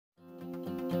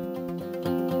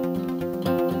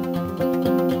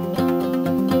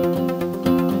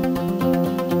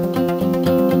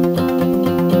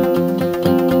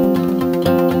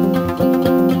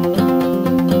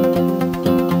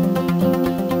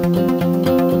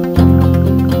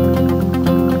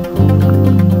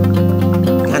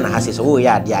oh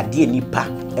yeah dia nipa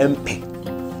empe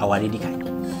aware di kan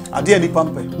ade nipa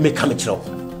mpe me ka me kire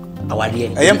aware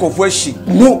eyenkofo ashi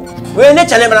mu we ne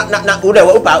chane na wo de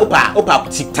opa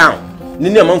tik town ni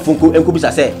ne manfonko enko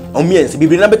bisa say omiense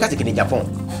bibiri na be ka take Agyapong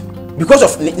because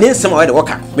of ne nsem aware de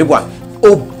woka me boa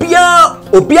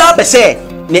obia be say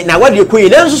na wade koyi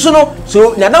na nsusu no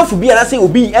so na danfo bia na say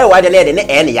obi wade le ne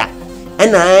ne ya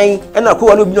ena ko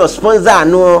wale obi no sponsor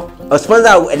no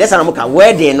sponsor edesa na muka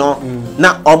wedding no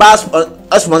na oba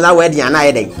sponsor wedding ana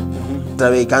ye dey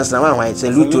so we can say wan say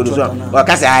luto so o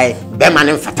ka say ai be ma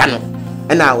ne mfata no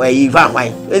ena we yi va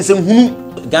hwan ensem hunu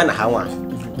Ghana ha wa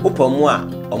opomu a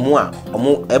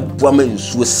omo ebua ma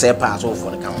nsuo sepa so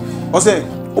for kan o say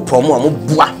opomu a mo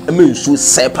bua ma nsuo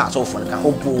sepa so for kan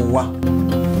opowa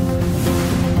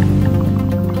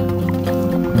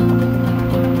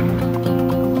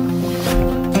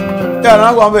yeah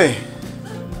na Guanbay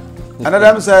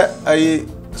another say a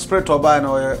spirit oba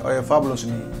na or fabulous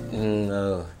ni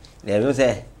no dem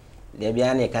say dem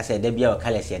bia na ka say dem bia o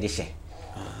kala se de hye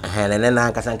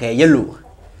na ka san ka yellow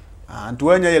and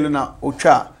when yellow na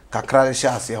otwa kakra de hye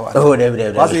ase ho oh dem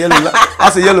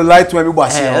as yellow light when we bo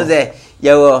ase ho say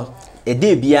yewo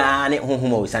ede bia ne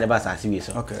honhom o sane ba asase we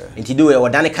so nti do we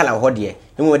wodane kala ho de e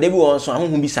mo de bi won so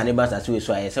honhom bi sane ba asase we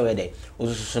so aye se we de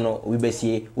osusu no obi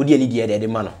besie wodi ani de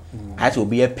ma no aye se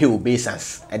obi e pay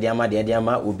obeisance e de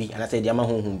ama obi ana se de ama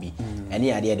honhom bi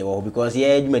ene ade de wo because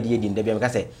ye adwuma de di nda bia me ka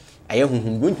se aye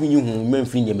honhom don't mean honhom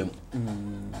memfiri nyemem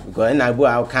because na bo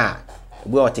a ka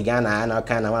bo otigana na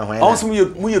ka na wa hwan also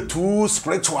mu too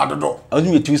spiritual dodo also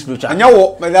mu too spiritual anya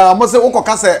wo me da mo se wo ko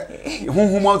ka se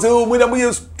honhom se mu da mu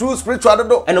too spiritual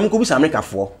dodo ena mo ko bi sa America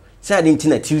fo say ade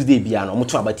ntina Tuesday bia no mo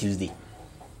to aba Tuesday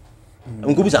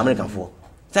mo ko bi sa America fo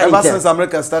ever since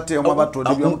America started o ma to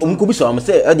de mo ko bi so mo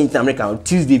say ade ntina America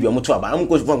Tuesday bia mo to aba mo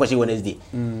ko fo ko she Wednesday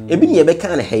ebi ni e be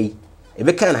kan na hay e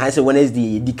be kan na hay say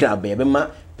Wednesday di crab e be ma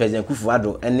President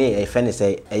Kufuado ene e fe ne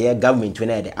say e government we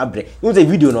na e de abre you say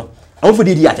video no am for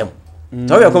di atem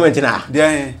so we comment na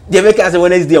dey make us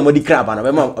Wednesday am di crab na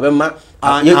be ma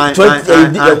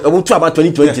 20 about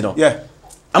 2020 no yeah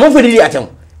am for di atem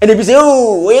and be say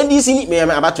oh we this ni me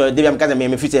about to dey am kaza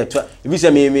me fit say if say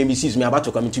me see me about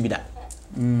to come to be that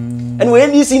and we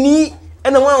this ni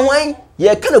and wan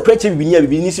ye kan okra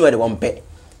bibi ni si we de won pe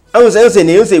I was saying,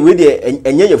 you say, we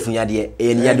enye yefunyade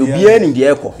eniyade obia ni de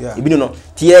ekọ ebi no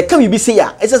ti ye ka bibi say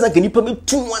ya esesa kan nipa be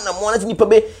tu na mo na nipa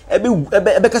be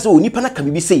ebe ka say o nipa na ka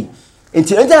bibi say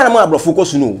enti enta na mo abrofo ko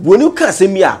su no wo ni ka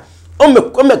asemi a o me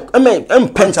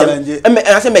pentem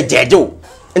I say me jeje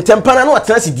ntempa na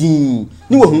atena si din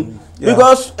ni wo hu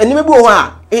because enime bi wo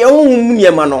ha e honhum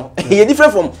niema no e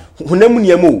different from honam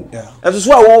niema o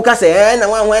eso a wo ka say na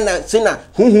wan na say na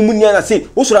honhum niema na say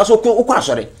wo sura so ko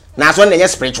asore na so na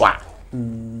spiritual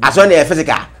aso na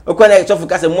physical o ko na so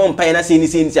focus mo mpa na say ni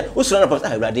wo sura na pa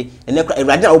awrade ene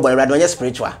awrade na wo bo awrade on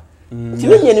spiritual ti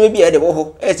we nye ne bi e de wo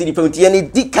ho e si di pamti ne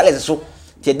di colors so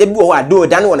ti de bi wo ha do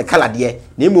dan won color de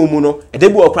na emu no e de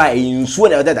bi wo kra e nsuo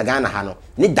na da Ghana ha no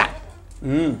ni da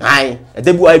ai e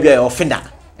de bi wo bia ofida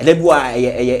e de bi wo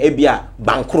e bia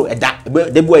bankro e da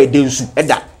de bi wo e densu e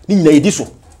da ni nyina e di so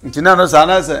nti na no sa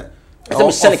na se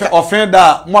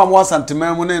offender mo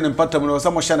sentiment mo ne patam no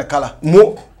so mo hye ne kala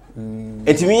mo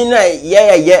etimi na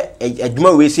ye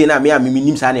adwuma we say na me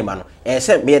nim sa ne ma no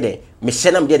se me de me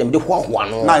hye na me de hoahoa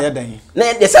no na ye dan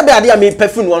na de se be ade a me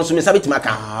perfume won so me sabe tima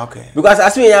ka okay because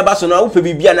as we ya ba so no wo pe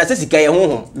bibia na se sika ye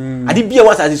honhom ade bia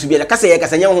wa sa se su bia kasa ye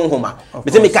kasa nya honhom a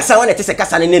me se me kasa won te se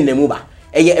kasa ne nnamu ba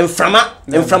eye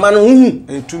emframa no hu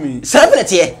etumi sabe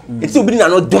te ye eti obi na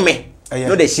no dome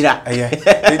no de shira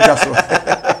so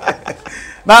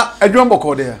na adwon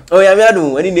boko there oh ya me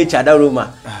adu ani nature da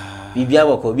roma bibia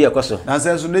boko bi ekoso na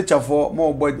say so nature for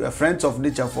more friends of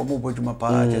nature for more bojuma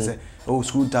pa say oh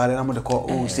school tare na mo de call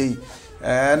oh say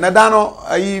na dano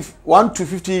 1 to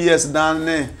 15 years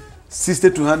down 60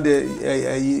 to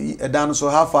 100 down so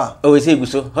how far oh say go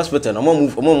so hospital no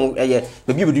move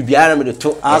bebi be biara me de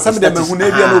to some dem hu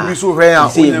na bia na obi so hwe a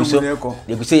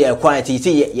they go say quality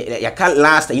say ya can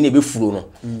last you na be furo no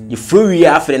you furo wi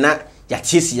afre na ya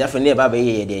chase ya fene ba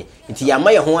ye de nti ya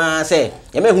ma ye ho a say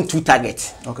ya ma hu two target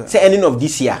say ending of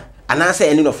this year and say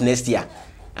ending of next year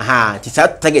aha ti sa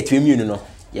target we mi no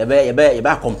ya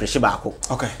ba accomplish ba ko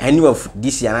ending of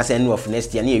this year and say ending of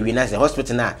next year na we na say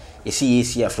hospital na you see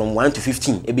here from 1 to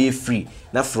 15 e be free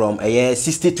na from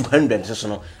 60 to 100 so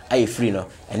no ai free no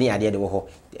ene ya de wo ho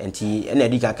nti ene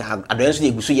adi ka adon so na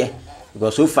eguso ye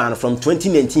because so far from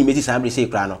 2019 meti sa say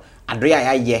kra no adria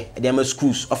ya ye e dem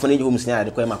schools orphanage homes na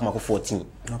de ko makoma 14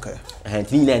 okay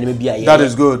nti ni na me bia ye that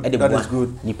is good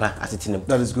nipa asitinem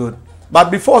that is good but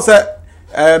before say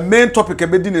main topic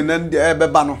ebedi ne nan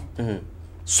beba no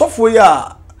sofo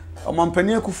ya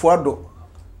omampani akufuado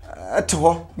ate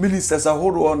ho ministers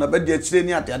ahoro na bedi akire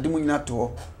ni ade mu nyina ate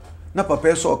ho na papa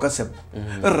eso okasem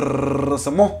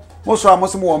mo so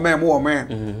amoso mo men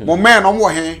no mo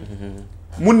he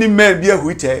muni men bia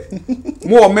huite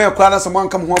mo men kwa na so man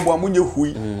kam ho abo amunye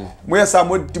hui mo yesa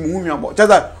mo di mu hua mo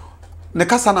chaza ne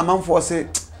kasa na manfo se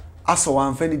aso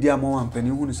wan fani dia mo wan pani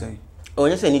hu ni sai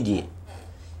onye se ni die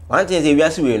wan te ze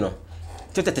wiase we no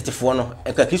tetetetefo no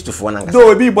e ka kristofo na ngasa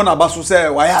do bi bo na baso se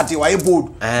waye ati waye bold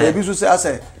e bi so se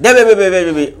ase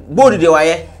de bold de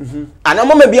waye ana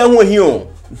mama bia hu hi o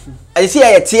ai si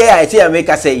ya tie ya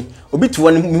make say obi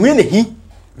to no mu ne hi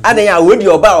adan ya we di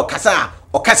oba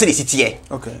okasa de sitie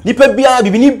nipa bia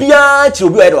bibini bia ti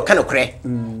obi waye de oka no kre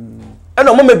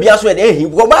eno mama bia so de hi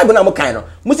go bible na mo kan no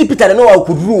musi peter no wa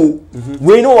kuduro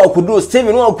we no wa kuduro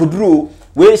steven no wa kuduro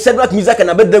we Shadrach Meshach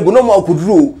na Abednego no mo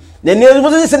kuduro na ne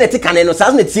so se ne tikane no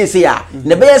sa na tie se ya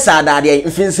ne be sa da de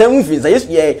mfinsa yes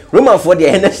Roman for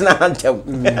the national anthem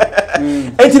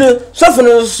entino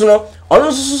so no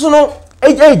ono so no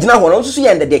gina ho no so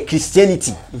ye nde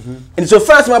Christianity and so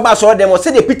France ma ba so dem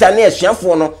say the Peter na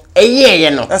asuafo no ye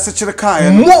no ese kire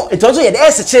kan mo ito so ye de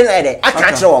ese kire na de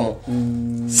aka kire wo mo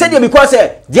say dey because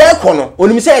dey kono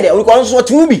onim say dey onko so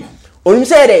temu bi onim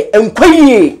say dey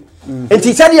enkwaye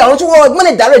enti say dey onso wo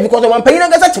man direct because man pay na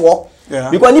gasa tewo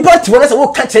because nipa tewo na say wo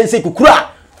ka chense kukura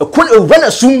ekon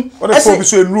ewena sum ese bi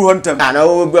so enru hontem na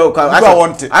wo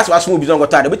aso bi zongo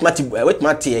tade with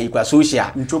mati kwa social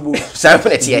nchobo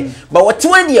selfness but what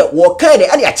one dey wo ka dey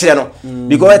ade akire no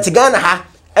because tigana ha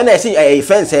and I see a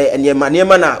fence and your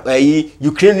manema na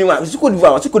Ukraine one Cote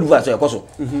d'Ivoire so yakoso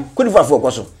Cote d'Ivoire for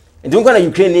yakoso and don't go na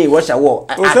Ukraine Russia war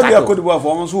o se bia Cote d'Ivoire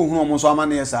for so hu no so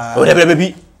amane sa o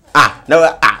baby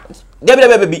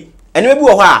na baby and we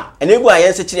wo ho a and we bu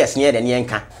ayen se kire ase de ne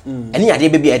enka and ya de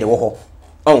baby e de wo ho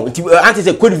oh anti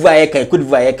say Cote d'Ivoire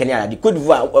kan ya de Cote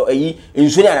d'Ivoire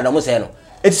nso ni ada mo se no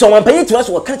it so one pay to us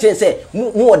what can't say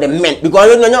more the men because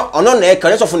you know ono na e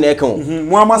kan so for na e kan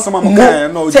mo amasama mo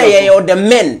kan no say you the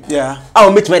men yeah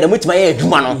meet my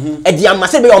adwuma no e di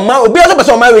amase be o ma obi o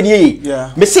so ma we ni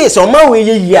me say so ma we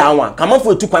yi anwa kama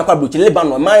for tu kwan kwa bro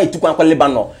Lebanon ma tu kwan kwa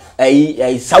Lebanon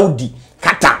Saudi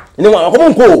Qatar ni wa ko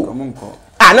monko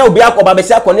na obi akoba be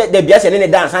se akone de bia se ne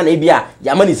dance na e bia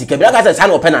ya mani sika bia ka se sa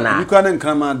na opena na ni kwa ne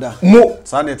nkrama da mo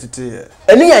sa na tete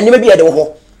eni ya nyima bia de wo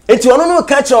ho enti ono no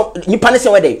ka cho nipa ne se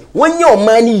wede wonye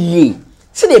oman ni yie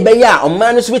se de be ya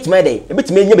oman no so betima de e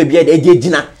betima nya be bia de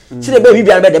agina se de be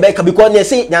bibia be de be ka because ne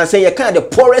say dan say ye kan the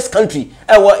poorest country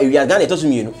e wo area Ghana to so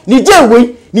mienu Niger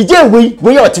we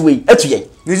ya otiwe atuye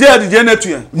Niger de je na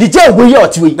atuye Niger we ya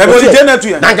otiwe na be je na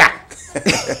atuye nanga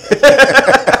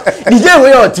Niger we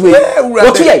ya otiwe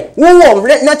otuye wo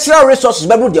natural resources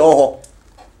be de ho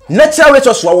natural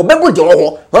resources wo be de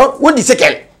ho wo di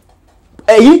second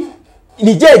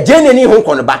Niger jene ni hon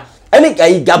kono ba eni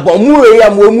kai Gabon mu ya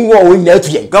mu wo nya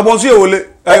atuye Gabon so ye wole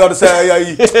ayo say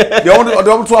ayi de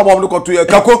won to abom ko to ye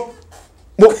kako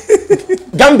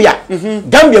Gambia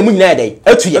mu nyina dey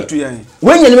atuye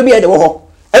wenya ne be de wo ho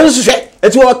enso hwe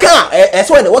eti wo ka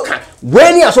eso de wo ka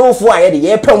weni asofo aye de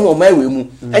ye pam wo mai we mu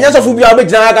enya sofo bia be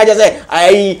gina ga je say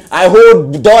I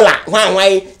hold dollar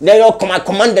hwan na yo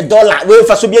command the dollar we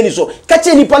fa so bia ni so ka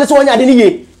che ni pa so wonya de ni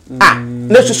ye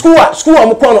na school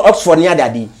am ko no Oxford ni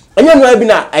adade enya no abi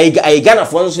na ai Ghana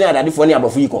fo nso ni adade fo ni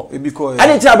abofo yiko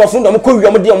ade ti abofo ndo ko wi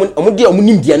om de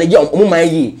nimdia na ye om man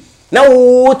yi na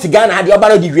wo ti Ghana ha de oba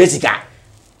no di hwesika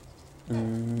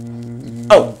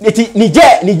eti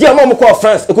Niger mo ko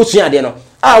France e ko sua ade no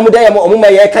om de om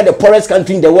man ye ka the poorest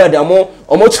country in the world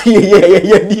om to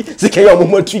ye di sika ye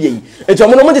om to ye eti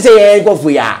om no mo te say ye go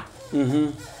for ya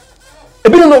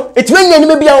ebi no eti wenya ni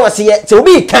me bia wase ye te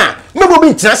obi ka mebo bi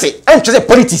ntrase entwe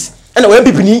politics and we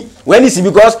bibini when is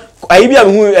because I be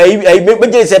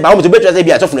me say ba mo to betre say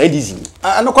bia to for NDC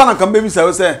ano kwa na kan be bi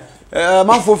say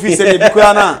manfo fi say bi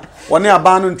kwa na woni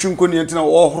aba no ntwinko ni entina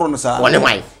wo horo no sa woni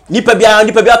wan nipa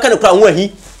bia ka ne kura ho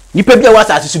ahi nipa bia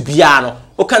wasa asesu bia no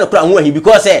o ka ne kura ho ahi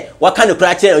because wa ka ne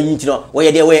kura che anyi ntino wo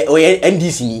ye de we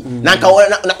NDC ni na nka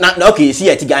na okay si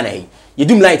ya ti Ghana hi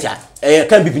yedum light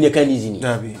kan bibini kan nizini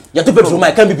ya to petrol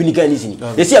mai kan bibini kan nizini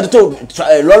they see ya to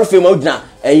lorry fare ma udina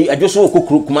adwoso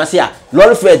kokuru kumase a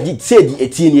lorry fare di say di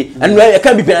etinie and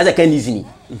kan bibini na kan nizini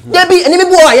debi eni me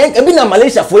bo ayen ebi na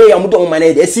Malaysia for ya mudo man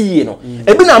na de siye no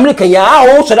ebi na America ya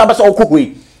o so da ba so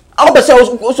kokoi a be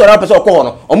so so da ba so ko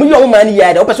no o mu yo man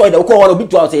ya de o be so da ko ho no bi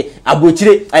to say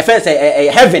abochire I fence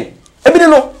heaven ebi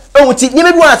no o ti ni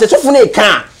me bo ase so fu na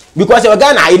ka because we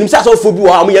Ghana you say so for bi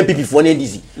wo am MPP for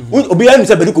NDC obi ya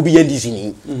say be ko bi NDC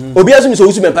ni obi ya so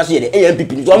usu mempa so ye de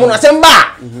MPP so mo no asem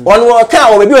ba on wo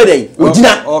ka wo be we dey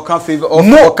ogina o ka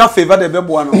favor de be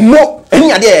bo no mo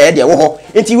enya de wo ho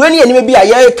enti we ni enime bi a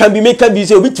ye can be make be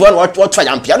say obi to one what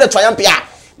triumph de triumph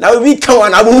na we kan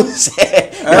one abu say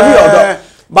na we odo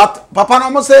but papa no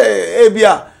mo say e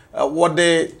bia what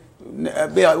the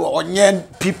be onye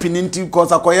pipi ninti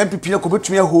cause akoye pipi ko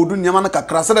betumi ahodu nyama na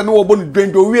kakra se de no obo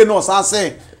ndwendo wie no san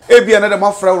se e bia na de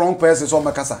mafra wrong person so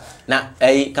makasa na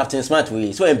Captain Smart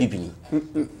we so MPP ni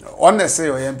on say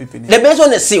o MPP ni the best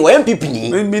one say o MPP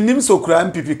ni minim so kura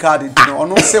MPP card ni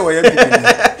ono say o MPP ni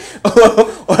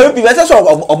o MPP say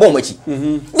so obo machi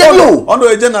dey you on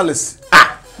a journalist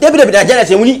David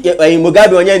journalist woni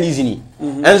Mugabe onya ndizi ni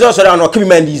enzo so da no kebi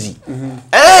man ndizi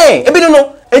ebi no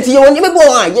enti ye woni me bo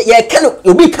ye kan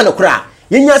obi kan kura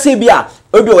ye nya se bia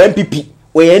obi o MPP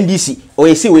o NDC o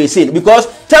ye say because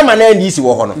time na NDC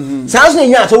wo ho no sans na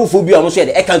nya so fo bi o mo so ye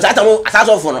de kan ata mo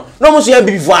asaso fo no mo so ye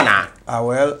MPP fo ana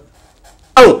well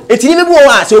enti ni me bo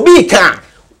se obi kan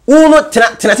wo no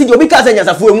tena ti obi ka se nya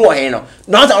safo emu o he no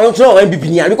na ata no so MPP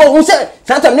ni because wo se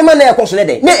time ne man na ye ko so ne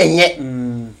de na enye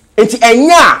enti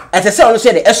enya etese ono so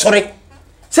ye de esore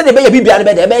se de be ya bibia ne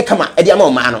be de be kama e de ama o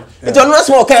ma no enti ono na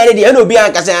so kan de e na obi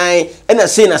an ka se an e na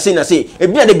se e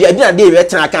bia de be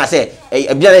tena kan se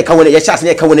e bia de ka wona ye chance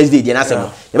ne ka Wednesday de na se no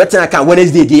e be tena kan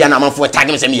Wednesday de ya na manfo tag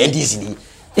me se me NDC ni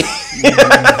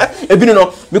e bi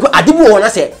no because adibu wona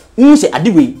se se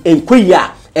adiwe enkoyi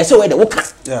a e se we de wo ka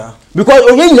because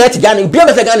o ye nyina ti Ghana bia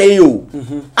be se Ghana e yo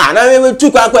na we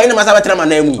tu kwa e na masa be tena ma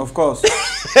na mu of course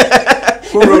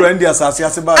Koro rendi asasi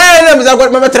aseba na misa kwa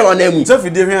mama tera na mu se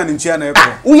fidie hwe an nchia na ekọ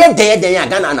wo ye den ya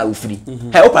Ghana na ofiri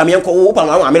he opa me enko opa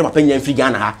ma America papa nya firi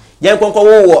Ghana ha ye enko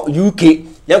wo UK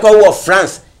ye enko wo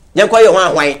France ye enko ye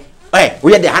hwan wo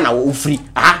ye de ha na wo ofiri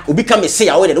obi ka me se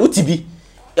ya wo de wo tibi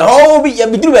obi ya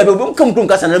biduru ba be kam kum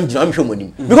kasa na mjina mhwe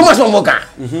monim because maso mo ga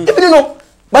ebi no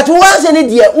but once any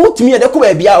dia utimi de ko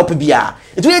ba bia opa bia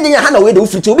etu ye de ha na wo de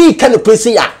ofiri to obi ka no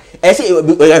presi ya e se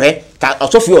ka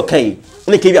osofi o kan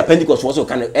ne ke bia Pentecost wo so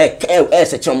kan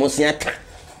se chomo sia ka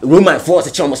Roman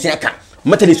force chomo sia ka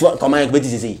Methodist command be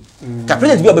dizzy ka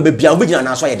president bia bia obi gina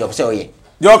na so ye de se o ye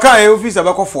yo kan e office e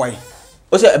be ko foi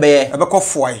o se be ye e be ko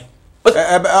foi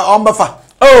on be fa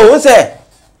o se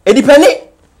e depend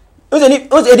o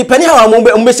se depend how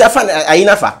mo be sia fa ayi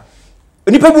na fa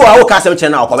nipa bu a wo ka sem che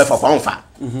na ko be fa fa on fa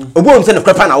obo on se ne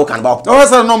krepa na wo kan ba o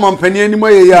se no man pani ani mo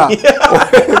ye ya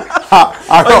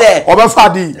oba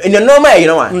fadi in the normal you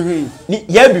know one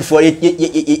year before ye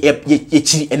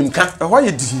chiri enumka why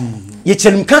ye di ye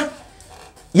chenumka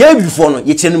year before no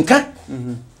ye chenumka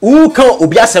u kan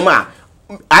obi asem a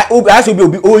obi aso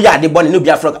obi o ya de bone no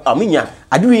obi afro amenya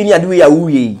adewe ni adewe ya wu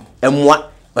ye emwa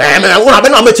wona be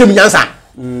na ma chem nyansa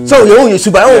so ye o ye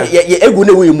suba ye egu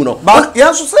na we mu no ba ye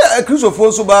so se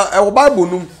Christopher so ba e wo Bible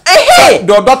num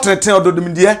do doctrine do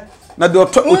dum die na do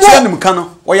otianim ka no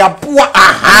o ya boa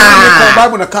ko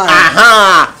Bible na kan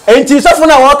enti sofo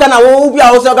na wo ka na wo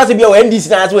bia wo se ka se bia wo NDC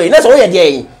na so na so wo ye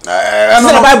de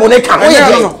no Bible na kan wo ye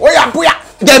de o ya boa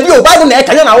de bi o Bible na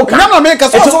kan na wo kan na me ka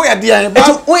so wo ye de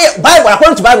wo ye Bible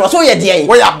according to Bible so wo ye de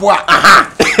wo ya boa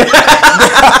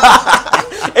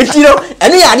enti no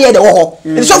ene ya de wo ho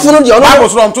enti sofo no de ono Bible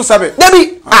so on to sabe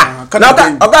debi na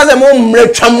ka se mo mre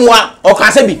twamwa o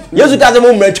ka se bi Yesu ka se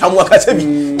mo mre twamwa ka se bi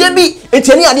debi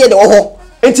enti ene ya de wo ho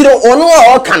enti no ono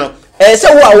o ka no se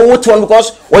wo a wo to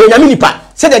because wo ye nyame nipa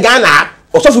se de Ghana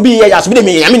o sofo bi ye ya so bi de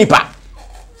me nyame nipa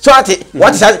so ati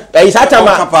what is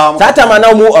satama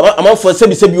na mu amanfo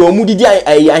sebi o mu didi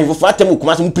ahifofo atem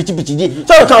kuma se mu pichi di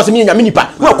so ka so me nyame nipa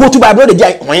wo ko tu Bible de di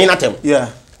hon na tem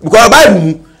because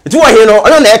Bible it wo he no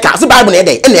ono na e ka se Bible na e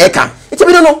dey na e ka it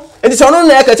bi no enti so ono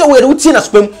na e ka se wo ye uti na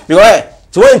spam because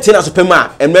so wo enti na spam a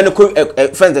emre no ko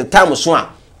friends time so a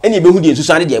eni be hu di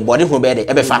ensusu ane de body ho be dey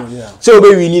e be fa so obe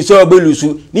wi ni so obe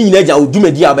lusu ni nyina ja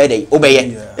odwumadi a be dey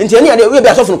obeye enti eni ade we be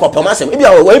asofo no kopam asem e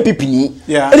bia wo MPP ni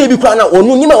eni bi kra na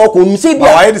onu nyima wo ko nu se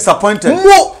bia why disappointed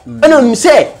mo eni onu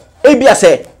se e bia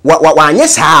se wa anye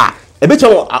saa e be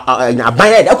chon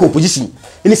aban ya ko opposition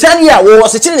eni sani ya wo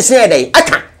se chine se dey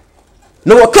aka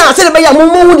no wo ka se be ya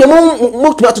mo de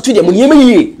mo tuma tutu de mo nyema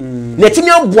yie na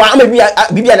timi oboa ama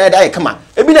bibia na dey kama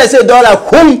e bi na se dollar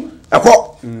hom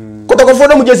akọ kotoko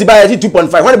fodo mu jesi buy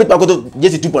 2.5 when bit pakoto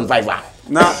jesi 2.5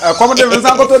 na come de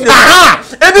nsan koto de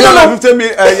ebi no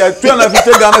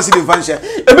 250 Ghana cedi fanshe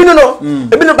ebi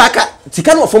no baka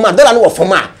tika no forma dollar no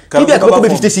forma ibi akoto be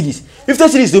 50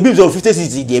 cedis do bi so 50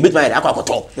 cedis de bit my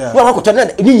akoto wo akoto na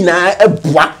ni nyina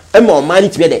ebua e ma o mani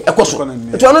tibe de ekoso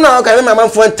to no na ka me mama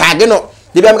fo tag no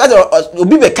de bi am ka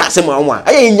obi be ka se mo anwa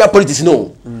aye nya politics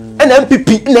no and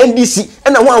MPP and NDC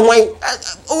and a one way.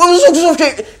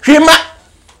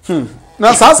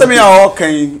 Now, Sasami are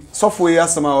okay. Software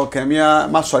Asama okay. Mia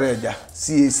Masoreja,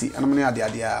 CAC, and Mania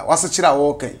Dia. What's a chira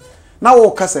okay? Now,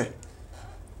 Okase.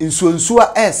 In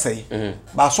Sunsua essay,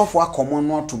 but software common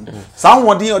notum.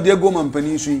 Somebody or dear woman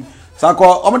penny.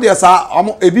 Sako, Omodia sa, a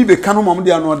bibe canum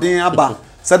Omodia no de aba,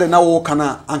 said now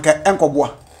Kana, Anka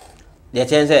Encobois. The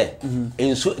chance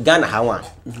in Ghana Hawan,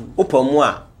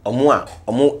 Upomwa, or more,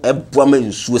 a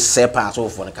woman should say pass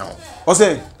off on account. Or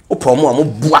say, Upomwa,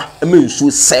 bois, a moon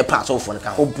should say pass off on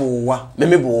account. Oh, boa,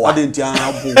 Memo, I didn't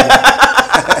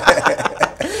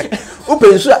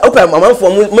open mamma for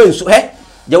moons, eh?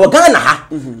 They were Ghana,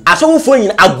 I saw for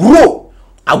in a grow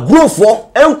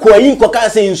for Enquiring Coca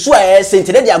saying swear, saying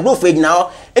today they are grow for now,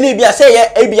 and if you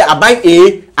say a buy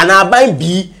A and I buy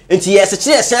B, and she has a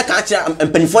chair, catcher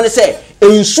and penifone say,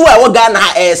 and swear what Ghana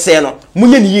air seno,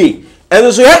 Munyan ye.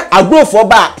 And so I grow for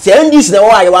back, say NDC,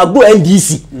 why you are grow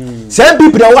NDC. Some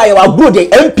people know why you are grow the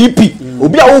MPP, will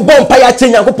be a whole bomb pie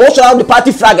change and post out the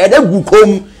party flag and then go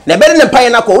home. The better than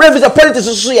Pineapple, wherever the politics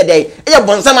society day, a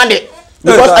bon Sunday.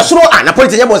 Because I saw an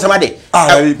appointed Yabon Samadi.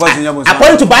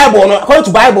 According to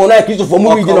Bible, I accused for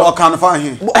movie, you know, I can't find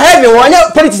him. Have you one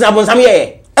politics upon some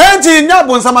year? Auntie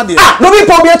Yabon Samadi. No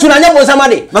people be to Yabon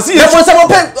Samadi. Must see some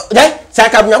open.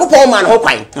 Sakab Yakupo man,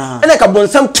 Hopine. And I can burn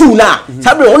some two now.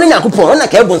 Sabi only Yakupo, and I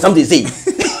can burn some disease.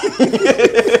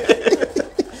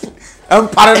 I'm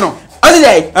parano. Other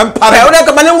day, I'm parano.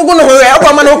 I'm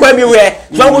going to everywhere.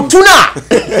 So tuna.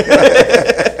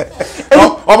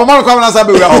 Oh, my mom come and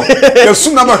say, "You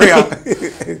soon never hear."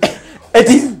 It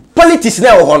is politics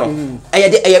now, honor. I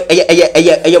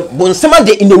bonsama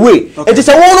de in a way. It is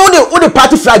a one of the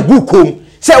party flag book home.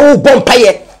 Say, "Oh,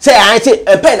 bompire." Say, "I say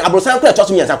a pen." Abrosan kura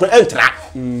touch me as I could enter.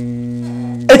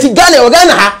 It is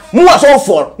Ghana. More so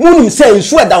for. Moon say,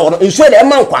 "Ensure that one. Ensure the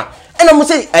man kwa." And I must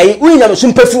say, "I we never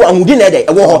some perfume and we didn't have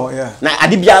a war." Now, I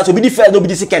did be out to be fair.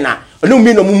 Nobody second now. No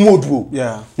mean no mood.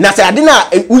 Yeah. Now say I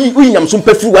didn't. We am some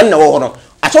perfume one no.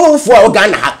 I saw for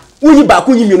Ghana. We back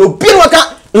when you know. Be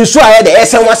waka. Ensure the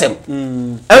SM was him.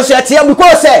 And so I tell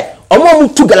because say, "Omo mu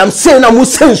tu galam say na mu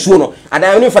sensu no." And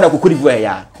I only for the kukuri boy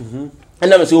ya.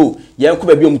 And I say, "Oh, yeah,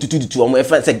 could be to omo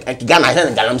friend say Ghana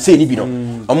and galam say ni bi no."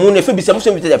 Omo ne fe bi say mo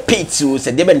the pits o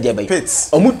say deben dey. Pits.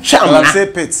 Omo cham na. Say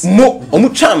pits. Mo omo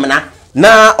cham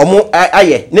na omo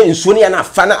aye na nsuo ne ya na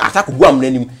fa na atako guam na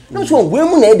nim. Na so we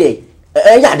mu na e dey.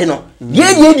 Ya de no.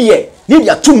 Die ni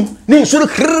dia tum ni nsuo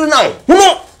krr na.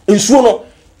 Mo nsuo no.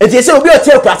 Enti say obi o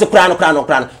tie kwase kra no.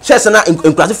 Chese na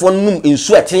nkwase fo num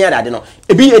nsuo etenya dade no.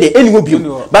 Ebi e dey eniwo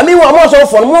biom. Ba mi wo mo so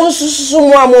fo no mo so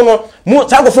mo amo no. Mo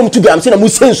ta go fo mu tu gam say na mo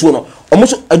sensuo no. Omo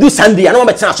so adu Sunday na mo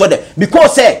betena so de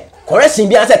because say correction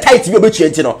bi an say tight bi obetu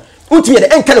enti no. Utumi de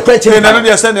enka no correction. Na no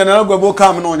dey say na go bo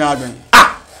kam no nya adwen.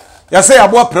 Ya say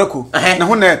abo preko na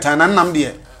ho na etan na nam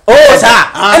de. Oh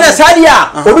sa. Ana sa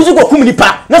dia obi so go kum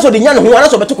nipa na so de nya no ho na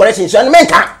so betu correction so na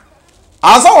menka.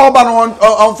 Asa oba no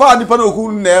on fa nipa na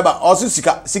oku na eba o se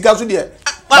sika so de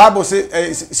Bible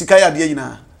say sika ya de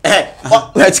nyina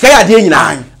sika ya de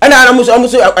nyina ana na muso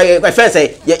my friend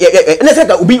say na say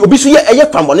obi so ye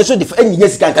kwambo ne so de enyinya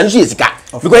sika kan so ye sika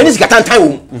because any sika tantan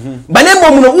wo ba na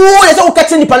mom no wo ye say o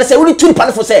kati nipa na say wo tu nipa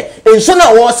na for say enso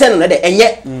na wo say no na de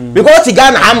enye because ti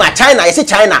Ghana ha ma China ye say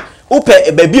China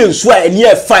upe baby nsuo a eni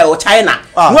afa o China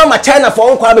no ma China for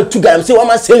onko abetu gam say wo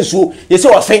ma sensuo ye say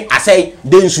ofen asai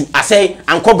densu asai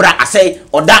ankobra asai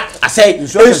oda asai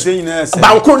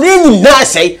banko ne nyina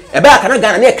asai ebe aka na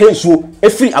Ghana na e krensuo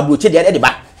efiri abroche de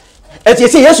ba enti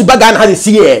say Yesu ba Ghana ha de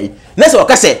sie na say o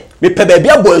ka say me pe baby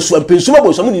abo nsuo mpensuo abo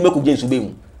nsuo mu ni meko gensu be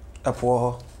mu apo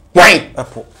ho why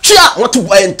apo chia what to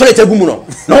toilet gumu no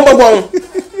no ho bagbon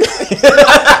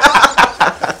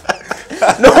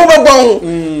no bagbon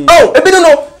oh ebi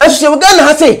no aso Ghana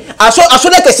ha say aso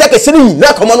na kese ni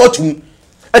na koma no tum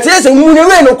ati say mu ne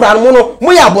we no kra no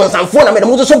mo ya bonsanfo na me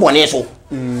mo so bone so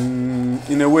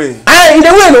in a way in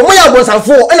a way no mo ya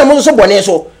bonsanfo na mo so bone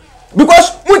so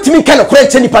because mutimi kan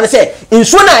correct ni pa say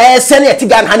inso na ese na ti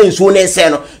Ghana ha na inso na ese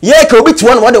no ye ka obi ti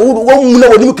won wo mu na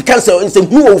woni mu cancel nsem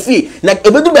hu wo fi na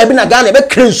ebedu ba bi na Ghana be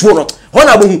krensuo no ho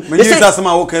na bo hu ye say that's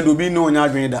ma wo kan do bi no nya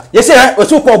adwen da ye say o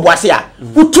so ko boase a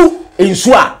utu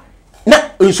inso a na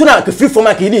inso na ka free from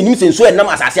ka ni nim inso e nam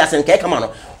asase asen ka kama no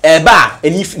ba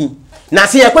eni fi na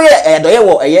se ye ko ye do ye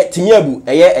wo ye timiabu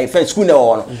ye friend school na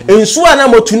wo no inso a na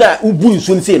motu na ubu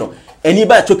inso ni se no eni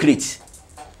ba chocolate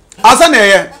asa na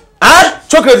ye Ah,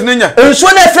 chocolate ninya. So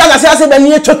na flag ase be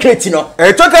ni chocolate no.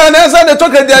 Chocolate na say the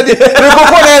chocolate dey. We go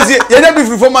for na say ye dey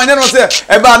be for man no say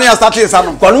e ba na ya start e sa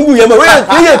no. Kwanu gu ye ma we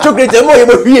chocolate e mo ye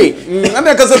ma hwie. Na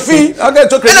me ka say fi, okay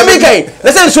chocolate. Na me kai.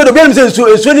 Na say so do be say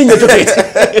so ni chocolate.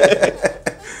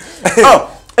 Oh,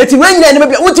 eti wenya ni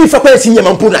be wuti fa kwa sinye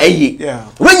mampo na eye.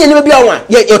 Wenya ni be awon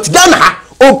ye otigana ha.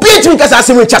 Obi etimi kasa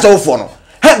asem cha sofo no.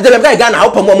 Help them guy Ghana how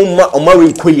pa mo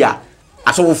we koya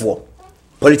asofo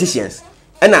politicians.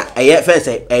 Ena eye first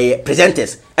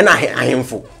presenters ena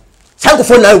ahemfo.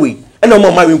 Sankofo na we ena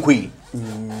mo ma we koyi.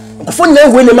 Nkofo na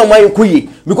we na ma we koyi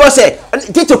because say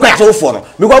tito kwa asofo no.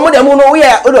 Because mo dem no we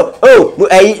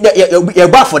ye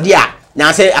ba for dia.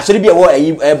 Na say asori bi e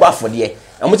wo ba for dia.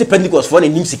 Amo ti Pentecost for na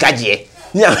nim sikaje.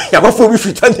 Nya ya ba for we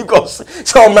free Pentecost.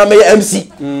 So ma me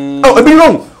MC. Oh, e be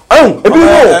wrong. Oh, ebi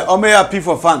no. O me happy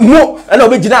for fun. No, and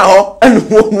obi gina ho,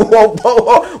 and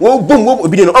wo boom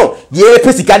obi no. Oh, ye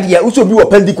pesika de ya, uso bi wo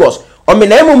Pentecost. O me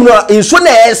na emom no enso na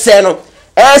ese no.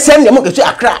 Ese ne mo ketu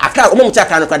akra, o mo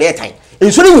akra no kwa de tan.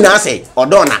 Enso ni nyina ase,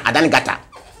 odo na adan gata.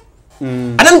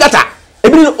 Adan gata.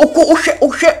 Ebi no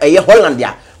ohwe eye Holland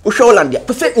ya. Ohwe Holland ya.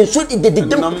 Perfect enso de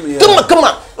come.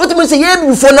 What me say ye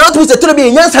before now to say to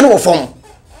be nyansa no wo fom.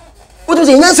 What me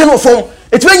say nyansa no wo fom.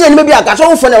 It's when you maybe a gas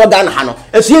on for never done Hano.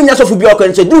 And seeing yourself be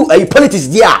and say, do a politics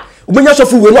dear. When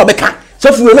yourself will not become,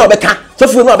 so will not become, so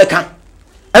will not become.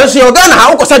 And so you're gonna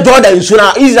how because Jordan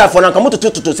sooner easier for a commuter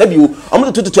to save you,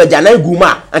 I'm to a Jana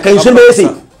Guma, and can you say,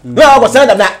 no, I was saying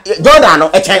that Jordan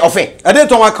a chain of it. I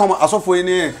didn't want to come as of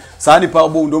any Sani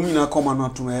Pabo Domina come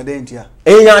not to my identity.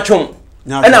 Eh, chum.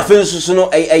 And I feel so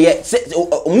a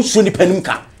Musuni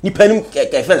Penumka. Ni penum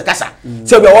ke kasa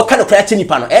say we all kind of create ni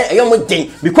pano young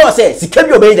thing because say si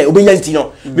kebi obey dey obenyanti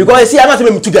no because see am say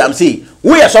me to am say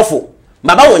we are suffer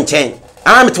baba won chen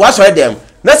am to asore dem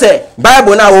na say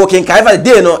bible na wo ken kai fa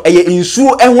dey no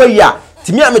insu ehwo yi a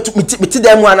timi am me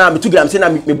dem ana me to am say na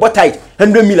me botight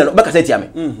 100 million be kasa ti am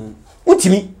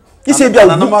utimi this say bia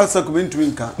no ma say ko me ntumi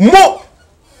nka mo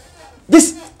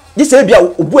this say bia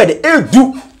obu e dey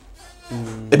edu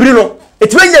ebiri no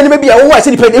etwenya ni me bia wo wa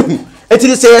say ni pen ehu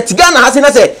etiri say tigana hase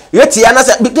na say yetia na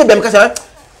say de bem ka say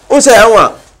o say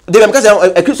anwa de bem ka say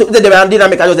ekristo de bem andi na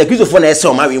me ka say ekristo fo na ese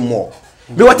o ma we mo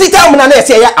be what time na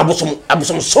say ya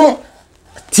abosom som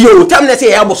tio time na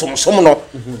say ya abosom som no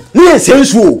ne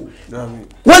sensu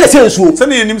wala sensu say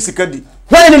ne nim sikadi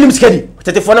wala ne nim sikadi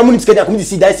tete fo na mu nim sikadi akomi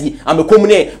si dance am ko mu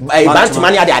ne bant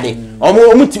man ya de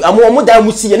omo da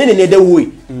mu si ne de wo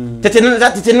tete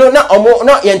na omo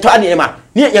no ye nto ade ma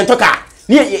ne ye nto ka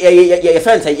ye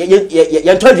fence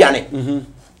ye ntoduane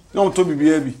no to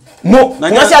bibia bi mo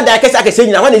na se ada kesa kesa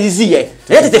nyina wana zizi ye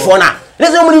tete fo na le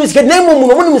so mo ni miske na mo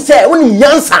no se woni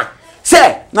nyansa se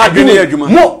na adwene ya adwuma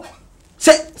mo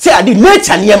se adi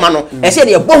nature ne ma no e se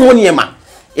de bo ho ne ma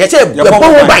ye se bo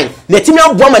ho ban na timi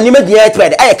abo ma ne ma dia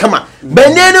tred aye kama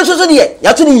ben ne no so de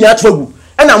ya to ni nyina to agu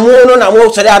na mo no na mo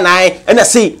sore anan na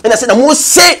se na mo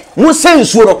se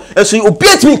nsuo no so obi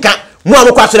atimi ka mo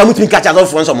amokwa so na mutimi ka cha so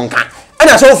fo nso mo nka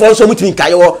ana so for so mutimi ka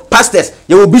yo pastors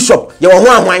yo bishop yo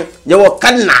ho ahwan yo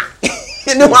cardinal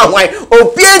ne ho ahwan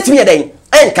obi atimi ye den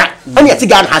enka ana yati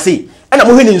gan ha sei ana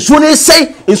mo hwe nsuo ne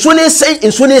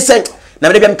sei na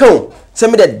me dem ka o se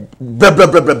me de bla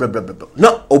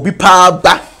no obi pa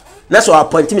ba na so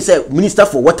appoint me say minister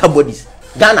for water bodies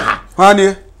Ghana ha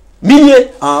hani minie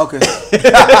okay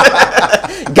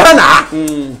Ghana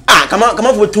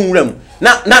kama for tunwram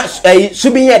na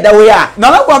subi ye da we a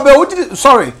na Guanbay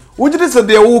sorry would you say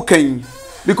they who can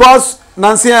because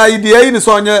Nancy idea ni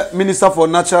so onye minister for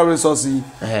natural resources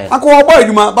akwa boy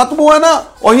duma but bo na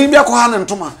ohin bia ko ha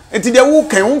ntoma enti they who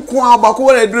can nko abako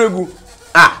wala dregu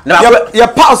na ya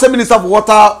pa say minister for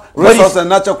water resources and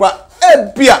natural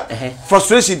bia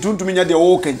frustration tuntumi nya they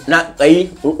who can na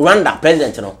Rwanda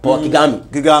president no Paul Kagame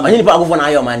onye ni pa akofo na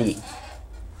ayo man yi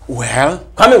well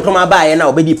coming from abaye na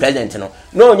obedi president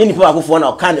no onye ni pa akofo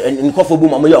na kan nkofo bu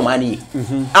ma yo man yi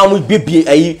amu bebie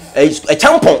a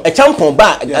champon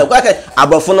ba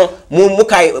abrofo no mu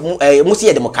kai mu se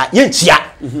ye de mu ka ye ntia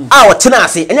o tena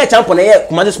ase enye champon na ye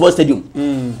Kumasi Sports Stadium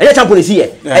enye champon na si ye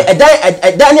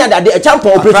dan ni adade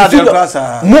champon operation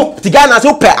mu tigana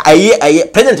so pe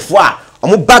president fo a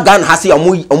omu bagan ha se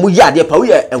omu ya de pa we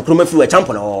enkroma fi we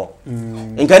champon o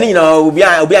nkani na obi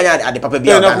anya ade papa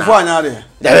bia na kufo anya ade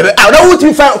na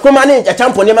wuti fa enkroma ne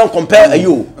champon ne man compare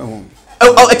ayo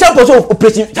a champion so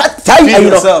operation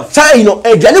sai you know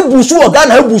e dwane busu o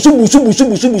Ghana busu e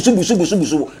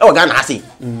o Ghana ase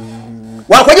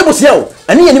wa kwaje bosia o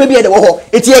ani ye ne be de wo ho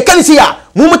eti e kan si ya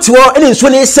mu mti wo ene nsuo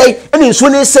ne sei ene nsuo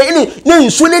ne sei ene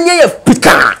nsuo ne ye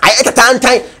pika ai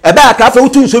tatantan e ba aka fa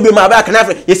utu nsuo be ma ba aka na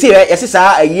yesi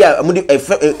saa ayi a mu de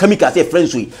chemical say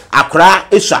friends we akra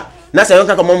esua na say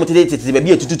yonka komo mti tete ba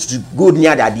bi etututu gold ni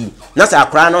adadi na say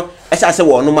akra no e sa say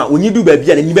wo no ma onyi du ba bi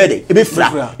na ni be de e be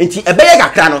fra enti e be ye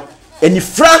kakra no eni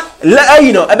fra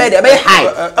you know e be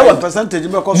high percentage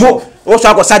be ko so wo so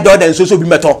akosa Jordan so bi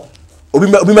meto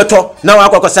obi meto na wa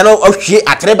akosa na ohwie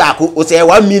atre ba ko o say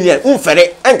 1 million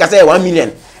unfere enka say 1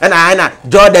 million na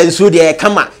Jordan so de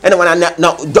kama na wana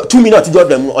na 2 minutes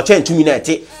Jordan o chen 2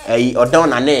 minutes odon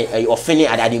na ne ofini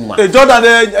adade mu Jordan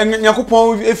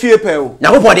Yakupon efie pe o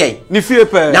Yakupon de ni fie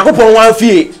pe Yakupon wan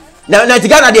fie na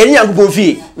tigana de ni Yakupon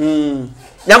fie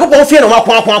Yakupon fie no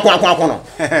makon no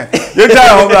you try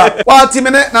hobra wa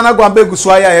timene nana Guanbay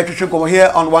gusuaya ya twetwe komo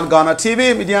here on One Ghana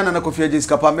TV media nana Kofi Agyes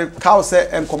kapa me kaw se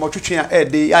enkomo twetwe a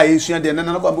de ya esua de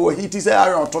nana Guanbay wo hiti se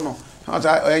ayo to no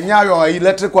enya yo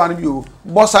electric one bi o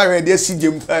boss ayo de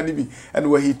sigem pa ni bi and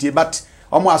wo hiti but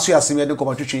omo aso asem de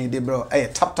enkomo twetwe de bro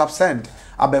tap send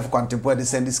abef kwantempo de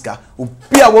send diska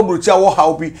obi a wo brochi a wo ha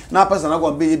obi na person na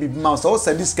Guanbay bi ma so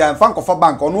send diska fan ko for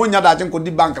bank ono nya da agin ko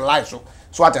di bank live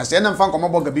so ati ase na mfa komo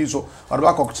boga bi so odo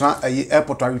akoktra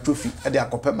airport ari trophy e de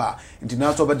akopema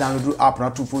international be download app na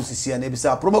 24cc na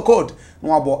ebisa promo code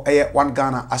no abo 1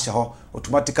 Ghana ahye ho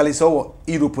automatically so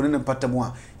Europe ne mpatamu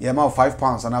a ye ma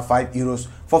 £5 and €5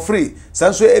 for free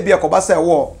sanso e bia kobasa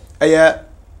wo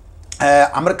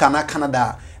America na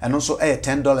Canada and also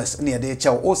 $10 ne de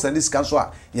chew o send this cancel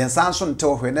a ye sanso nte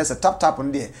wo hwe na se tap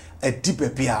ne e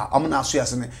deep pia amna so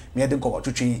yase ne me de nkobo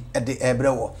twetwe e de ebre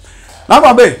wo na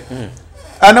Guanbay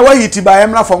ana wa hiti ba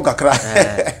emra fom kakra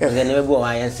nge ne bo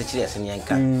wa yan se kire se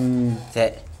nyanka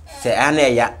se ana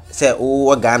ya se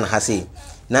wo Ghana ha se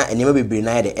na enema bebre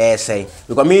na de say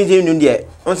because me je nu de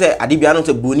on se adibia no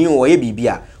se boni wo ye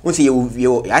bibia on se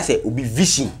ye ya se obi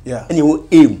vision ene wo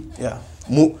aim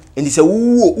mu and se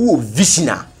wo vision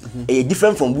a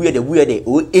different from where the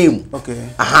o aim okay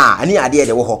aha ani ade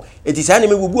de wo ho enti sa ne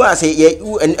mebubu ase ye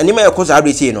enema ye kosa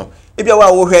abre se no ebia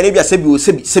wa wo hwe ne bia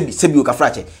sebi o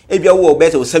kafrache ebia wo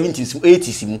better 70s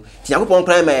 80s mu ti yakopon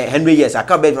prime 100 years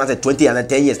aka be 20 and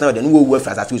 10 years now de no wo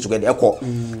afra so get ekọ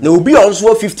na obi on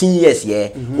so 15 years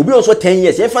ye obi on so 10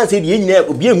 years ye fan say ye nyina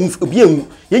obi enu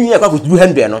ye nyina kwa ko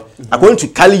 200 no according to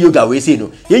Kali yoga we say no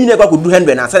ye nyina kwa ko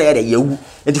 200 na asa ye de yewu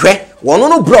enti hwe wono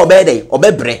no bro be de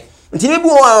obebre enti ne bi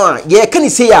wo ye kan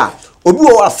say ya obi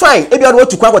wo fine ebia do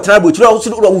tukwa kwatena bo tiri wo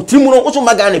tirimu no wo so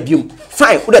maga na biom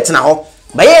fine wo de tena ho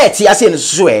ba ye ti ase ne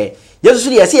so Jesus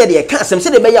dey say dey can sem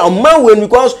say dey be ya man when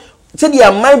because say dey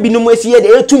man bi no mo say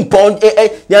dey 2 pound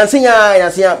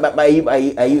yansia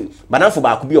banafo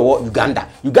ba ko bi o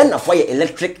Uganda for your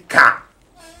electric car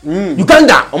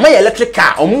Uganda o my electric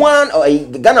car o mo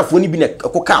Ghana fo ni bi na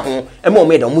ko car ho e mo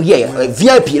me dey o mo ye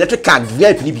VIP electric car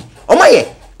VIP ni bi o my ye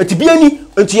enti bi ani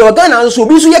enti ye Ghana so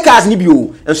bi so ye cars ni bi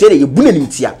o enso ye bu na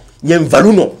nimtia ye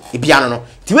mvalu no e bia no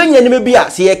ti we nya ne bi a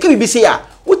se ye ka bi se ya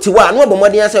wuti wa no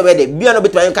bomodin ase we de bia no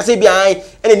betwa kase bia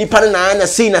ene nipa na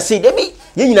sei de bi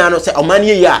ye nyina no se omani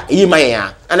ye ya yi man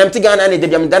ya anam ti Ghana ne de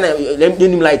bia mda na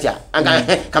nim light ya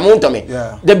anga come on to me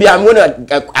de bia mo na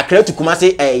akra tu kuma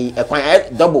se kwan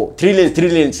double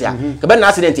 3 lanes ya ka be na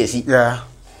accident esi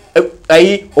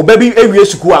ai obabi ewie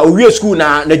school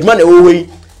na djuma na owe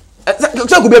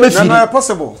so ko bia be fi na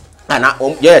possible ana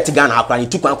ye ti Ghana akra ni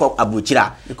tu kwan kwa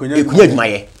abrochira ekunya djuma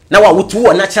ye na wa wutu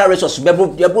wo natural resource bebo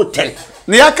 10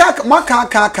 ne yaka maka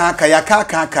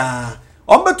yaka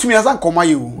obetumi azan koma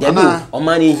you ana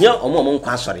omani hia omo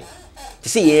nkwa sori ti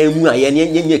se ye mu a ye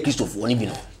nye Christopher oni bi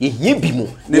no ye hia bi mu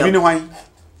ne bi ne hwan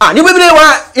ni bi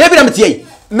wa ye bi na mtie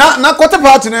na kote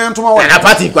party ne ntoma wa na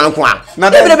party kwankwa na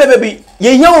be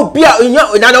ye hia obi a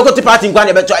na kote party nkwa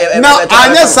na beto na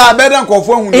anya sa beda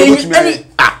nkofo hu ne betumi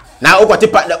na okote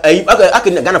party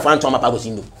akina Ghana fan ntoma pa go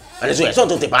sindo ana so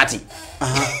to party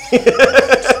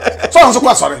so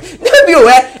kwa sorry bi o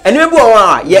ene bi o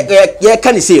wa ye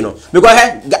kan say no because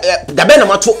da be na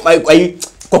mato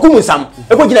kokumu sam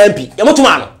e ko gina MP ye moto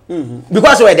ma no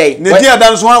because we dey ne dia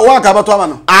dan so wa ka bato ama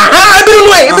no aha bi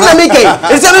no e bi na make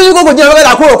e se me ko gina we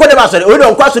da ko de ba sorry o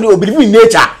don kwa sorry o believe in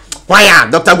nature why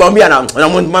Dr. Guanbay na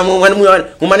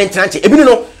mo man tranche e bi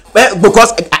no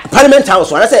because parliament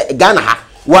house wa say Ghana ha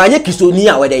wa anye Kristoni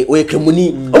a we dey o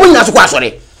ekremuni o mo nyina so kwa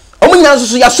sorry omo nyina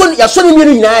so ya so ni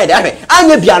mienu nyina ya de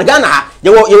anya biar Ghana ha ye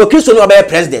wo Kristo no be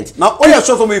president na o ya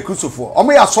so for me Kristofo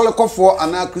omo ya sole kofo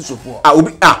ana Kristofo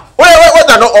obi o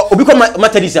da no obi ko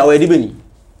Methodist a we de beni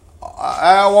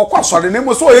wo kwa sole ne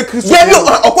mo so o ye Kristofo ye bi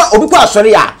obi kwa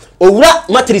sole ya owura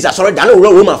Methodist asore da na owura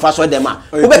Roman fa so dem a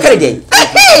wo be kare de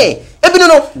ebe ebi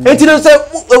no enti no say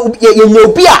ye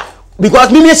nyobia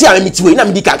because me see am mitiwe na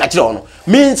me di kanka kire ono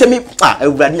me say me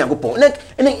ewurade nyagopon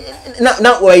na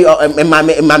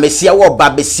ma me sia wo ba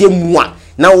be sia mu a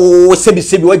na wo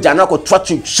sebi wo na ko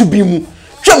twatu subi mu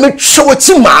twa me twa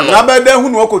ti ma no na ba da hu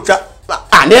no ko twa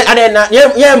na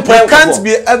ye can't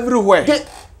be everywhere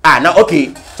na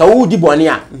okay so wo di bone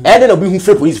a dey na obi hu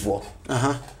free police for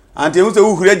and you say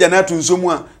who hurija na to nso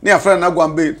mu a na afra na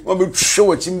Guanbay o be hwe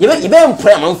wachi ye be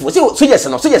employ manfo so yes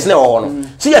no so yes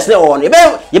no ye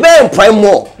be employ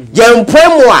more ye employ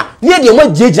more a ne de mo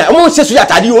jeja mo se so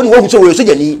atade o ni wo hu so we so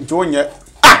jani nti wonye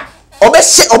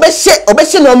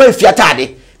obese no ma fi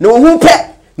atade na wo hu pe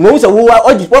no so wo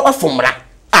wa fomra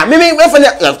me fa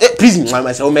na prison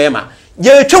ma se o mema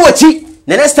ye twa wachi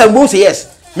na next time go say yes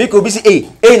me ko bi say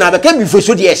na be ka bi fo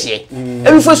so de ehye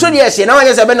e bi fo so de ehye na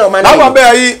wanya se be na o man na be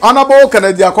ayi honorable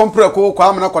Canada compre ko kwa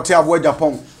amna kote abo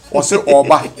Agyapong o se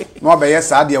oba na be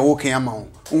yes ade wo kan ama ho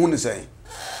hu ni say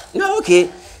na okay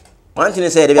one thing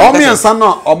say de be o me nsa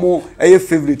na o mo eye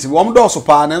favorite o mo do so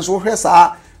pa na so hwe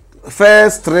sa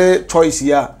first three choice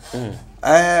ya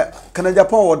Canada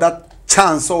Agyapong wo that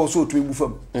chance also to move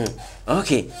from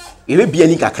okay e be bia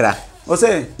ni kakra o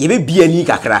say ye be bia ni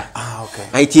kakra okay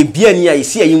ai tie bia ni a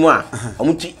isi ayi mu a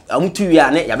omutu wi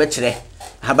a ne ya be kire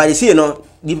habari si no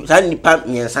ni pa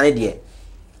nyensa ne de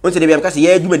on se de biam ka se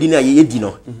ye adwumadi na ye di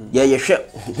no ye hwe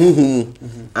huhu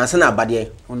ansa na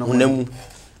abade honamu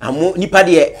amo nipa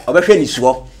de obehwe ni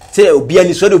suo se obia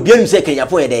ni suo de obia ni se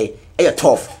Agyapong ye de e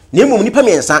tough na emom nipa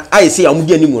nyensa ai se ya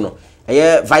omudi animu no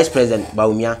ye vice president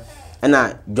Baumia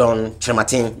na John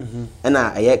Chematin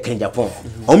na ye Agyapong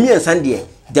omiensa de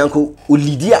danko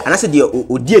olidia anase de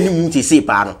odi animu te se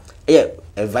pa no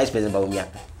vice president Baumia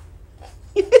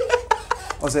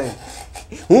o say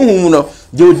no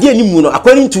de odi animu no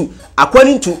according to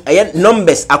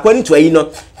numbers according to no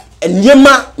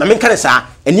enyema na me kan sa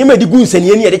enyema di gu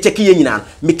nsanie ne de check ye nyina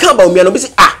me ka Baumia no be say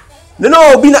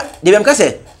no obi na de bem ka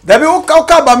say dabi o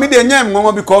ka ba me de nyam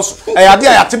ngoma because ade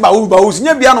ayate ba wo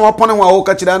nya bia na wopone wa wo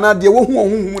ka kira na de wo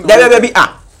hu dabi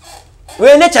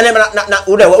we ne chane na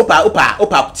wo de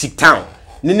opa tik town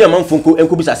ni ne manfonko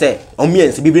enko bisa say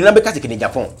omiense bibiri na be ka tekene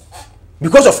Agyapong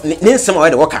because of ne nsem wa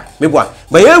de woka me boa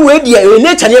but ye we dia we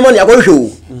ne chane mo ne akohwe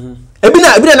o ebi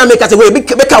na me ka say we be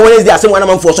ka Wednesday asem wa na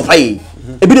manfo so pai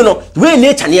ebi no we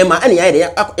ne chane ma ane ya de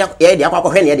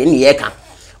akohwe ne de ne ye ka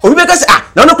obi be ka say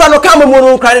na no kwa no ka mo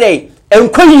no kwa ne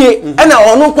enkoyie na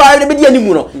ono kwa de be di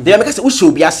animu no de me ka say wo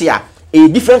show bi ase a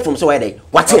different from so why dey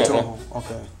what okay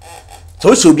so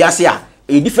wo show bi ase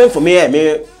a different from me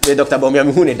Dr. Baumia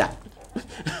me hu ne da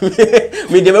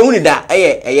me de me hu ne da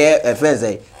friends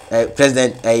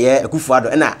president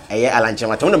Akufo-Addo na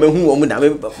Alanchema to na me hu omu da me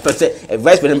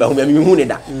vice president Baumia me hu ne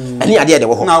da ani ade de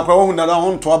wo ho na kwa hu na da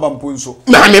ho nto aba mpo nso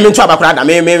me nto aba kra da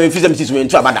me fizem tisu me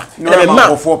nto aba da na me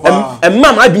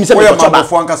ma ma bi se me nto aba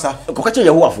ko ka che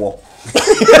Yehowaafo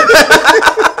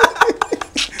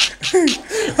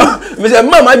me say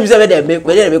mama bi say de me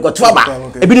ko to aba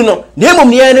ebi no na emom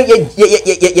ne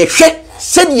ye hwe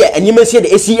se de anyima se de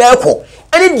esi ekọ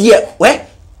ene de we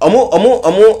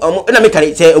omo na me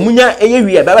kare say omunya eye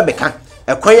wi e baba beka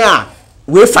ekwan a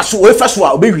we fa so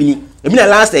a obewini ebi na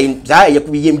last time za ye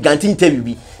ganti interview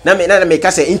bi na me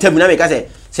ka say interview na me ka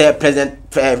say president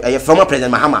former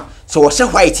president Mahama so wo se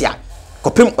white ya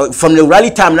kopim from the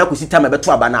rally time na ko si time be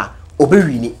to aba na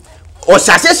obewini o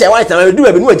sase se white na do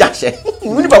be no agya hye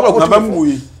mini ba ko na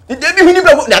muyi debi mini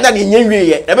ba na da ne nyenwie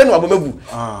ye ebe no abomabu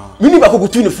mini ba ko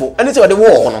kutu ni fo ene se wo de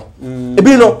wo no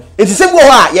ebi no entisem wo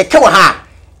ha ye ke wo ha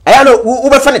aya no wo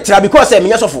be fa ne tra because me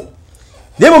nyasofo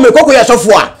de mo me kokko ye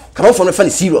sofo a kama fo no fa ne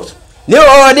serious ne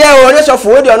o de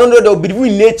sofo de ono no de believe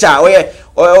in nature o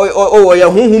ye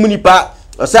hunhum nipa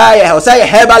o say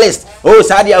herbalist o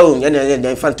sa dia o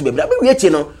ne fa to be bra we eche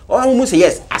no o mu say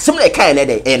yes asem na kai na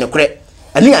de ne kure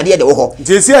ani ade de wo ho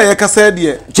jesi aye kasa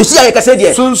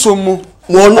de sunsun mu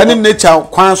ani nature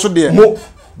kwan so de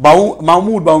bawo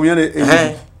Mahmoud Baumia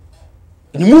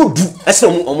ni mudu ese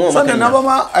omo so na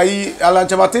bama ayi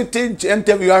Alanchema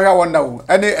interview ahwa wonder wo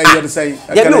ani ayi say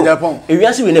Agyapong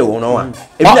ewiase we na wo no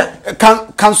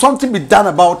can something be done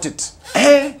about it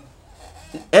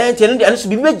tell you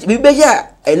and be ya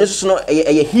and so no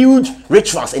a huge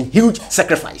rituals and huge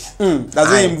sacrifice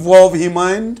does it involve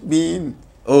human being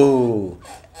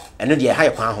and the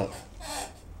higher kwan ho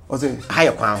what's it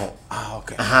higher kwan ho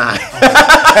okay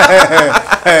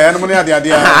and money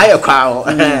ade higher kwan ho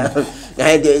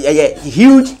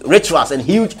huge rituals and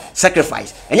huge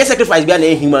sacrifice and your sacrifice be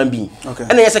a human being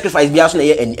and your sacrifice be also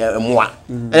na moa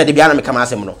and the be na me kama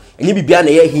asem no and you be na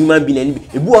human being and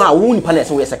ebu ha wo nipa na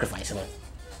say we sacrifice no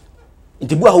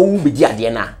nti bu ha wo be di ade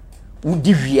na wo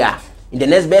di wi a in the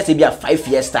next best be a 5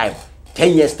 years time 10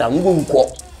 years time we go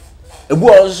ko ebu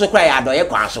also cry adoye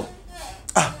kwa so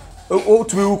o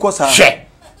to be ko sa she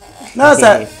na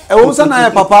say e wo sa na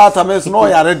papa atames no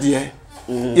yare de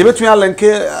ye betu ya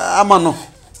lenke ama no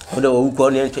odo wo ko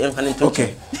ne enfa ne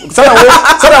okay so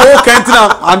that wo can't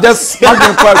I'm just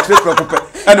making quite straight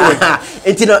anyway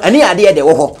entino ani ade de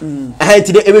wo ho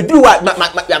enti de ebeduru wa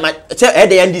che e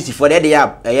de NDC for de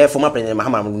ya former president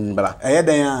Mahama baba e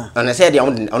de ya na say de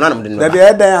onanam de no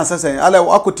de de ya sese ale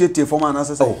akotiete former na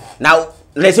sese now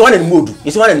let's one in modu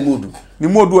you see one in modu ni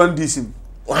modu NDC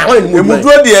one in modu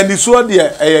modu de ni so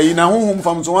de ina honhom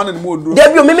fam so one in modu de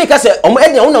bi o meme ka se o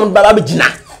e de onam baba be gina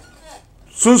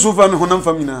sunsu fam honam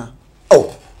fam ina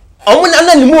omo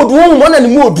na ni modu wo na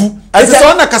ni modu ase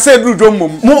so na kasa eduru dom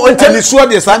mom ni so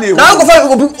de sa na e na go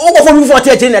for me for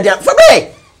tete na dia for be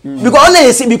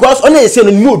because on say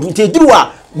no modu te duru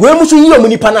a we musu yi o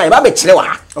nipa na e ba be kire wa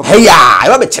heya e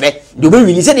ba be kire de be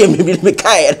wini se de me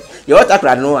kai ye what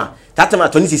akra no a tatama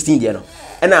 2016 de no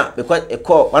na because e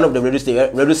call one of the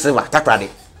radio silver takra de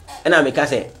na me ka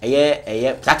say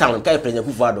eye tatama kai president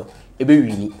Kufuado e be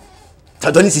wini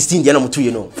 2016 de na mutu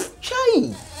ye no chai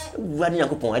wani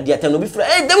yakopon adi atem no bi fra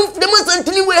dem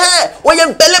santini we he wo ye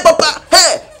bele papa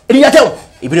he edi atem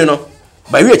ibino no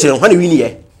ba wi akire hwan wi ni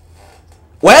ye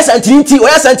wo ya santini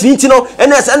nti no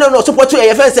ns no support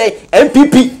ye fe say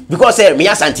MPP because me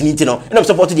ya santini nti no na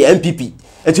support the MPP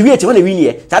enti wi akire hwan wi ni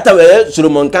ye tata we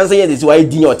Solomon Kansa ye dey why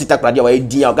din your tita krade why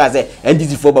din your ka say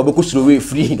NDC for ba ko suro we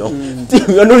free no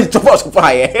you know it support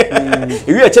for ye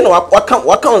wi akire no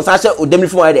waka on sa say odemni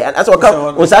fo wa dey as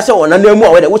waka on sa say wona na mu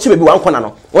a we dey wo chi be wan kona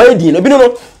no why din no bi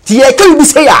no ti ye ka bi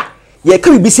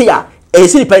say ya e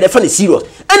si pa dey fa serious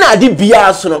na ade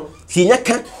bia so no ti nya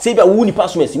ka say bia wo ni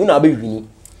pass me si wo na ba wini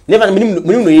never minim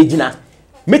no ye gina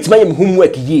metima ye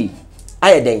homework ye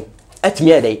aye den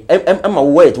atimi aye den ama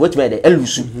wo wait wetima aye den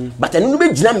elusu but enu no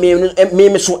be gina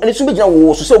me so enu so be gina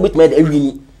wo so say obetima aye den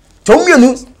awini to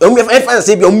omienu fa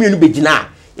say bia omienu be gina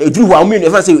eduru wa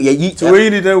omienu fa say ye yi so we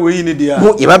ni dia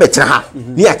mo ye ba be tira ha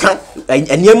ni aka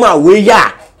eniema a we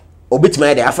ya obetima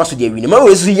aye den afa so de awini ma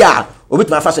we so ya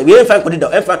obetima afa so we fa nkodi do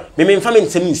emfa me fa me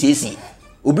nsem nsiesie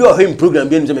obi o him program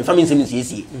bi nso me fa me nsem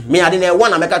nsiesie me ade na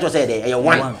 1 ameka to say de e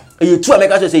 1 e 2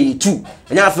 ameka to say e 2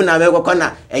 enya afu na ameka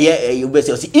kona e obe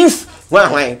say if wan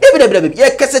hwan ebi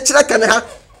ye kese kira kan ha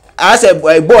ase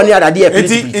bo ni adade e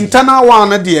eti internal one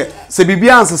na de se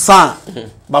bibia ansesa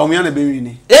ba omia na be wi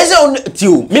ni ese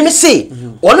tio me say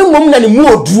onu mom na ni mu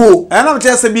oduo e na me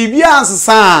se bibia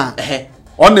ansesa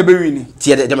on na be wi ni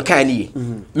tie de me kan ni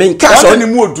me nka so ni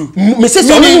mu odu me say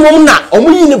so ni mom na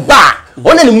omu yi ni ba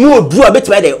ona ni mu odu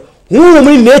abetima de hu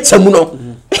mu ni echamu no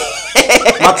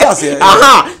Matas ya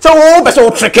aha so wo be so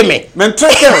trick me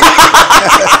trick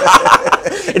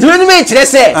it mean me kire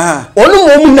say onu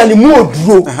mom na ni mu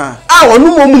oduro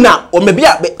onu mom na o me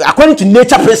bia according to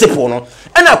nature principle no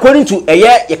and according to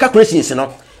ye calculations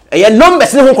no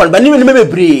numbers ne ho kon ba ni me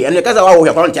bebre and ka za wa wo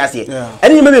hwe kon tiase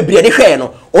eni me bebre de hwe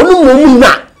no onu mom na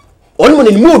onu mo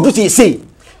ni mu odu sei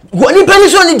ni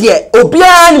pension ni de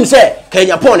obia nim say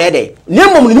Agyapong na dey ni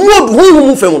mom ni mu odu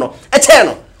hu fam no e che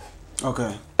no okay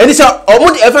eni say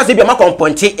omo de efa say bia ma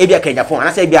komponte e bia Agyapong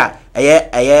ana say bia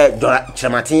eye dora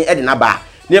chamatin e de na ba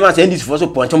ni ma say ndis for so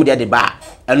ponte mo de ba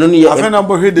eno ni afena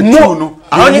bo he de two no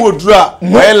mu odura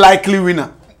very likely winner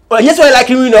yes very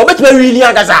likely winner obetima win ni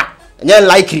agaza nya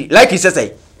likely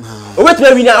say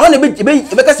obetima win na ho na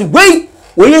be ka say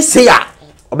we say ya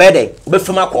obede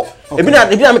obefam akọ ebi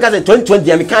na me ka say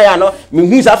 2020 me kan ya no me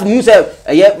hu sa fu say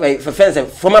eye fence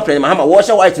former president Mahama wo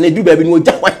she white na du ba bi no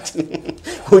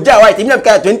oja white ebi na me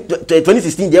ka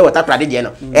 2016 dey water prade dey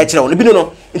no e kire won ebi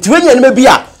no nti wenya no bi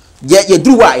a ye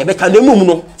duru wa ye be kan na mum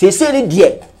no say ni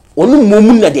dey onu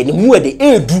mum na dey ni mu dey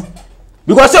edu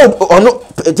because say ono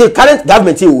the current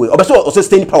government we obeso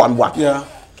sustain power mboa yeah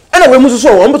and we musu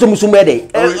so on musu me dey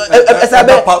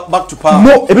back to power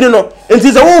no ebi no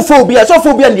nti say wo phobia so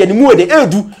phobia dey ni mu dey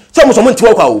edu so musu mo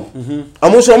ntiwa kwa o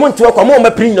amuso mo ntiwa kwa mo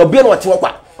ma prin no bia no tiwa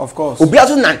kwa of course obi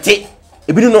aso nante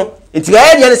ebi no nti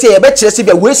ga dey na say e be kire se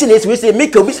bia we say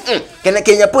make obi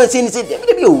Kenya point say ni say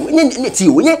bi o nye ti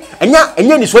o nye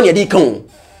enya ni so na dey kan o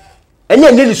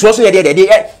enya ni so so na dey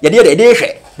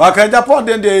hwe but Agyapong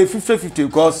dey 50-50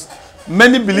 because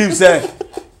many believe say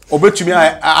obetumi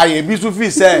aye bi so fi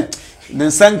say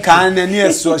nensan kan na ni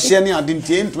eso hye ni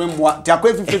adintie ntwe mwa ti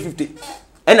akwa 50-50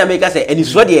 ena make say eni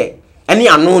so de eni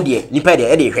ano de nipa de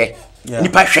e de hwe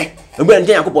nipa hwe ebu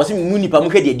ente Yakobon se mu nipa mu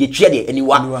hwe de twa de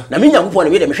eniwa na me Yakobon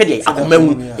na we de me hwe de akoma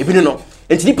mu ebi no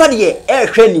enti nipa de e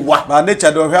hwe niwa ba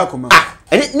nature do hwe akoma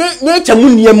ne cha mu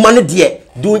niema no de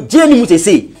do je ni mu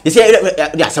se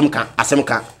de asem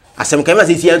ka asem kan ma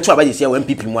se sia ntu aba se sia 1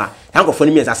 pp mu a tanko fo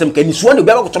ni mi asem kan ni suo no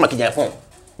obi aba ko toma kenya phone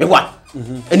me boa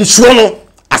ani suo no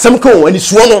asem kan ani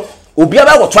suo no obi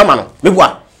aba ko toma no me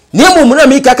boa ni emu na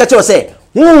me ka ka che se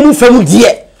mu fam die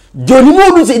joni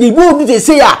mu du se ni bu du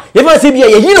se ya ye fa se bia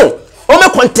ye yi no o me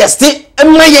contest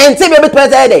emma ye nte be beto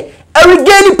say dey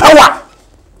regain power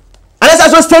and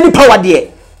that's so standing power there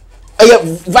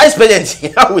vice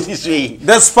president how was he say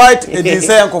despite it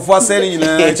say uncle for saying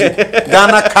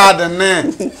Ghana card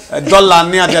and dollar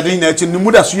near the dinner ni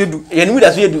muda so yedu ye ni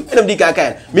muda so yedu enam di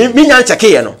kaka mi nya cheke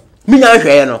ye no mi nya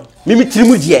hwe ye no mi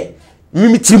tirimu die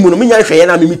mi tirimu no mi nya hwe ye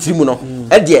na mi tirimu no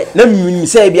e de na mi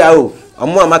say bia o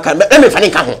omo amaka na me fa ne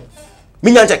nka ho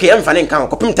mi nya cheke ye me fa ne nka ho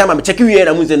kopim time me cheke wie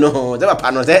na mu say no ze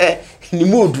papa no ze ni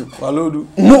modu walodu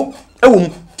mo ewum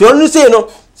ti onu say no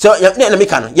so na me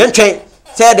ka no ye ntwen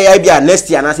say the idea next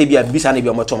year na say bia bisa na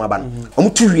bia omo choma ba no omo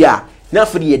tu wi a na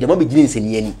afori ye de mo be gine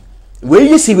nsani ani we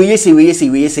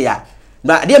yesi ya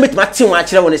na de metima ti won a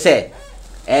kire won say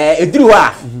eduru ho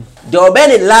a de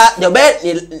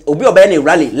obi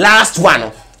rally last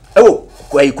one ewo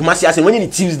kumasi ase won ni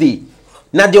Tuesday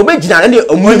na de obi gina na de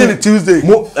won ni Tuesday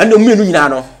mo and omi nu nyina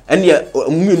no and de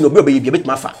omi nu obi bia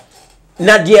betima fa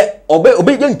na de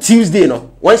obi gen Tuesday no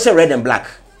won say red and black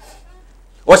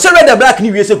o say red and black ni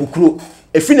wi se kukuro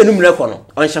efi na nu mre ko no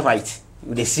on say white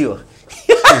we dey see o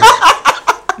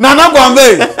Nana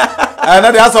Guanbay.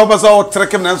 Na dey aso person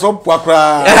trekem na so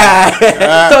puakra.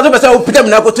 So person pitem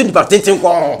na ko 20%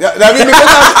 ko. Da bi mi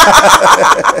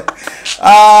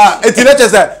etire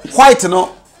say white no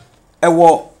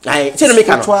ewo ai se no make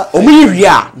no o mu wi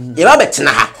a e ba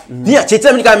betena ha ni a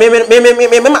chetem ni ka me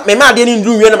ma de ni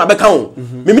ndu wi na ma beka ho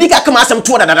me mi ka kama asem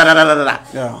to da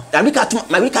da mi ka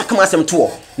kama asem to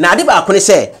na ade ba ko ne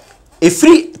say e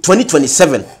free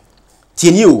 2027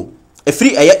 tieni o a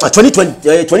free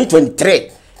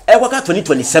 2023 waka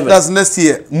 2027 that's next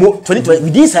year mo 2020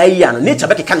 within say year no nature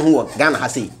be kan ho Ghana ha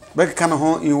say be kan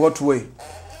ho in what way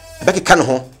be kan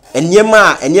ho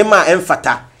enyema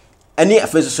emfata ani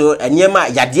afeso enyema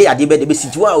yade be de be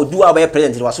situ a odu a be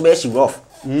president was so be she rough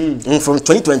from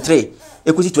 2023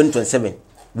 ekosi 2027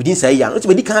 within say year no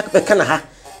be di kan be kan ha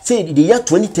say the year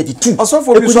 2032 also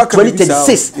for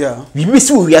 2036 we be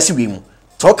see we ase we mu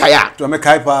Tokaya to me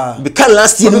kai pa because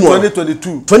last year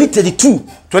 2032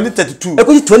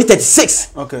 ekosi 2036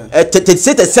 okay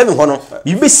 37 hono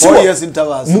we be see 4 years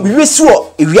intervals we be see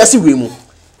e we ase we mu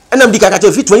enam di kaka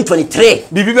to 2023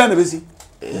 bibi be na be si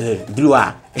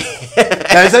druwa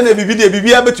kan say na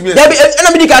bibi abetumi da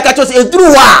enam di kaka to e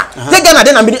druwa te Ghana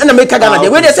de na me ka Ghana de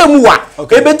we dey say mu wa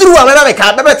e be druwa me na me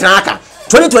ka be tran aka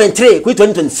 2023 ku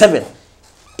 2027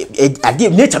 ade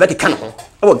nature be kan ho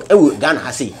e Ghana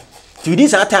ha say to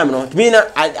this time no me na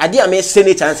ade am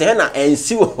senate chance he na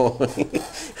ensi wo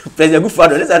president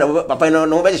Gufado le say papa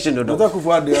no be shin do do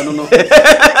Gufado no you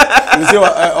say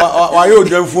wa yo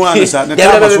dwanfu an sa na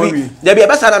time so wi there be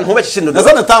basa na no be shin do na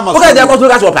time so o ka dey go to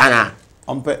gas opa na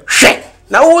ompe hwe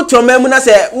na wo to memu na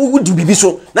say wo du bibi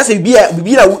so na say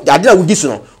bibi na ade na wo di so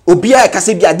no obi a ka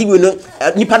say bi ade we no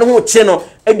nipa no ho che no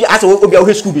ebi asa obi a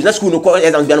ho school business school no ko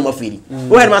exam bia no ma feri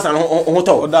wo head master no ho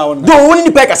to do woni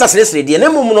nipa ka sasre sre de na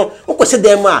mum no wo ko se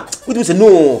dem a wo di say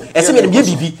no e se me bia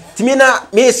bibi ti me na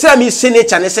me say me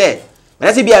senator ne say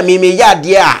na say bia me ya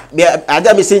ade a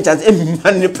ade me senator e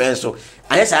man ne penso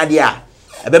anya sa ade a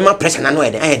ebe ma pressure na no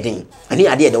e den ayedin ani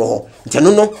ade e de wo ho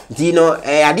nteno no nti no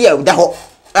ade e da ho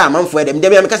a manfo e dem de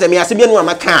bia me ka say me ase bia no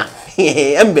amaka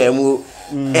emba mu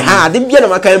ha de bia na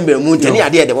maka emba mu ntani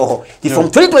ade e de wo ho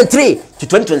from 2023 to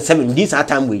 2027 this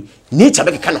time we need to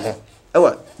be kan ho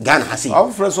ewa Ghana ha say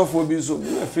our friends of obi so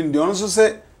me fin de on so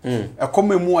say e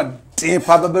come mu ade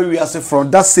pa baba we ase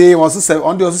from that say was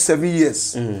 7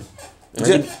 years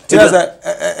just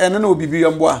and no obi bi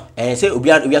yambo a say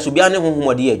obi so bia ne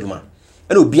honhomode adwuma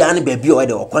and obi an be bia o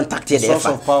de contact de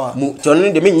fa mu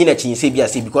tonno de me nyina chin say bia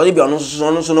say because bia ono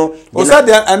so no o say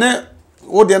de ane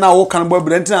o de na wo kan bo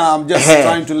brent I'm just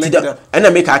trying to link that and I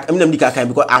make am ka kan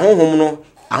because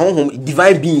ahonhom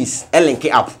divine beings link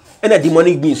up and a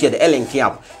demonic beings here the link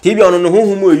up te bia ono no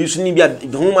honhom o use ni bia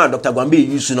honhom Dr. Guanbay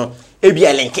use no e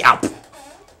bia link up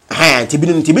te bi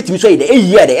no te betimi so de e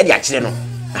year de e de akire no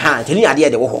te ni ade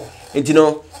de wo ho enti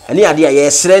no ani ade ye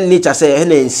sre nature say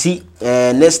na nsi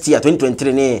next year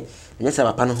 2023 ne nya sa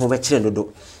papa no ho be kire dodo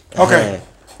okay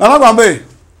Nana Guanbay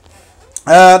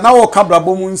now we kabra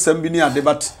bomu nsem bi ni ade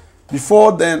but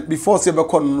before say be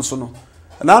kon no so no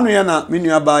na anu ya na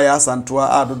menu aba ya asantoa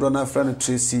adodo na friend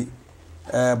Tracey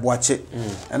Boakye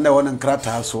and the one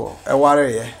nkrata so e ware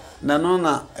ye na no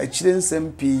na akire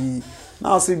nsem pi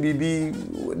na say bibi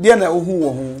de na ohu wo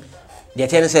ho de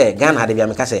ten say Ghana de bia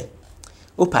me ka say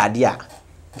o pa ade a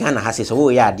Ghana has says oh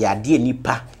yeah ade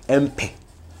nipa empe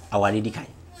aware di kan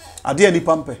ade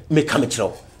nipa empe me ka me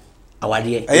kiro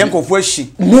aware eyen kofo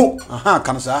ahyi no aha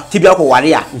kan sa tibia ko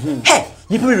ware a he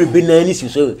nipa be na ni si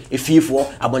so efiefo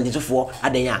abondetefo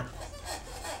adan a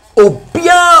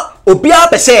obia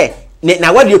pese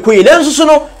na wade koyi na nso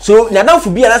no so na danfo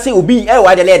bia na say obi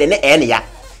wade na ne ne ya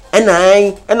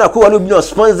ena ko wale obi no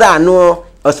sponsor no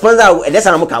sponsor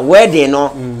edesa na muka wedding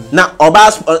no na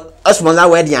oba sponsor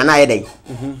wedding ana yeden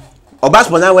oba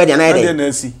sponsor wedding ana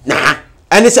yeden na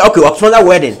ene say okay sponsor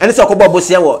wedding ene say okobo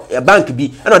bosia wo bank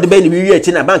bi ena ode be ni wi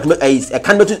achi na bank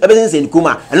kan betu everything say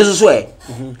kuma ene so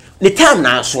the time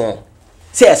na so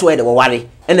say so we ware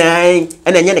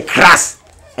ena nye ne crass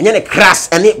anya ne crass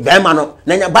ene bema no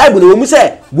na nya bible no mu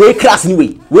say we crass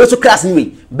ni we so crass ni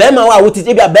we bema wa wuti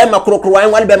e bia bema krokro wa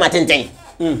wan bema tenten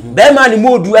bema ni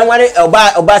modu enware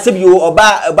oba sebio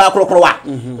oba krokro wa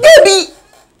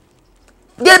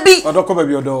debi odoko ba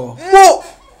bi odo mo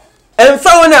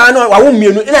emfa wona anu wa wo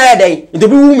mienu ina ya den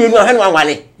ntobi wo mienu a hanu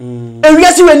anwale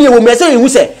ewiase wani e wo mese ehu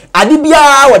se ade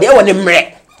bia wo de e wo ne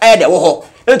mre e de wo ho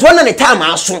enti wona ne time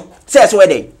aso se we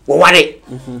den wo ware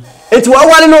enti wo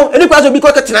ware no eni kwa so bi ko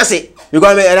ketena se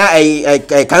because me na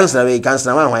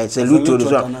cancer wan say luto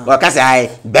so wa ka say ai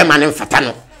bema ne mfata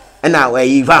no na wa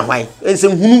yi va hwan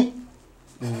ensem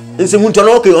hunu to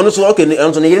no okay ono so okay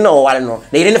ono so ne yire na wo ware no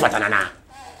ne yire ne fata na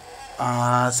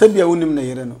sebia wonim na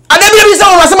yire no adabia bi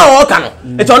sa wo masema wo ka no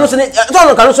enti ono so ne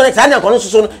ono ka no so ne sa ne ka no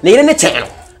so ne yire ne chen no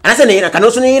ana se ne yire ka no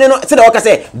so ne yire no se de wo ka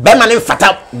say bema ne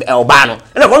mfata oba no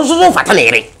na ko so mfata ne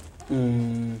yire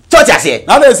church ase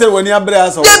na be say woni abre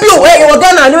aso debi o we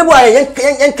Ghana ne bo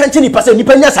yen kan chini pase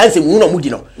nipa nya sanse mu no mudi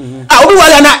no obi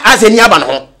wale na ase ni aba no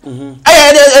ho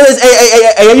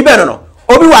yi be no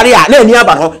obi wale a na ni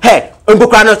aba no he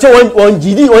mbokra no se won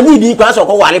gidi oni di kwa so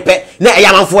ko wale pe na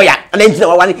eyamanfo ya na ntina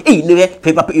wa wale ne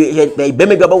papa be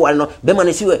me gba wale no be ma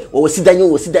ne si we wo sidan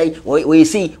wo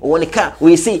yesi wo ne ka wo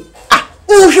yesi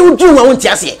wo hwe udu wa won ti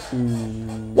ase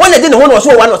one day no one was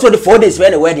so one was so the 4 days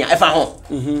when the wedding e fa ho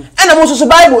and am so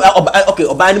bible okay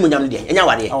oba ni munyam de enya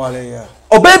wade ya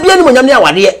oba bia ni munyam ne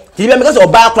awade ti bia me ka so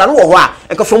oba akra no wo ho a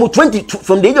e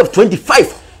from the age of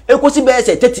 25 e ko si be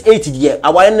say 38 year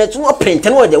awade na so print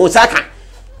no de wo saka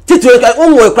titu e ka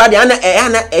wo kra de ana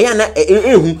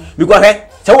ehu because he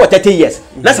say wo 30 years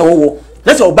na say wo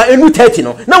na say oba enu 30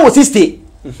 no na wo 60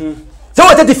 so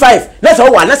 35 na say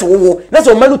wo na say wo na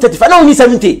say manu 35 na only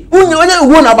 70 unya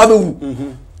wo na ba be wu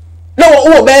na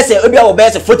wo be say obi a wo be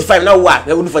say 45 na wo a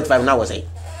we 45 na wo say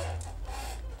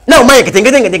na o man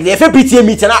ketengete e fe PTA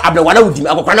meet na abla wana wudim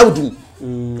akokwa na wudim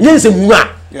yense mu a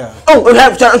we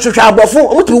have to abofo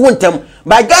omutu wo ntem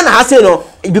by Ghana ha say no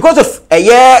because of a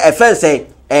year a fence say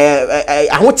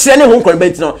aho kire ne ho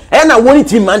nkon no na woni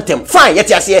team mantem fine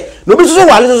yete ase no bi so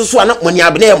wale so na moni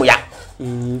abne emu ya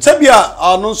sebia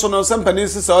anu so no sempani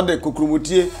sisa ode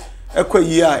kokrumutie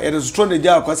ekwayi a e resotro ne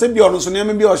ja akwa sebia anu so ne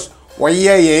me bi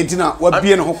woye entina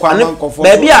wabie ne ho kwa mankofo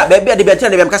bebia de betia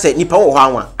de bem ka se nipa wo ho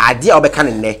anwa ade a obeka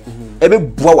ne nne ebe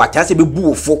bua wata se be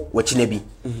bu ofo wachi na bi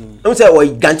no se wo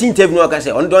ganti interview no ka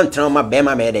se on don tran ma be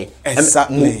ma me dey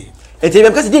exactly enti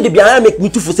bem ka se de bia make me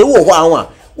tufu se wo ho anwa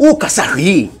wo kasa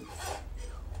hwie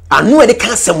anu e de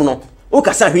ka asem no wo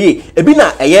kasa hwie ebi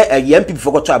na eye MPP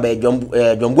for to aba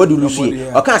Jombo du lusu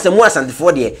o ka se mu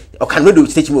asantefo de o kan no do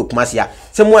stage mo kumasia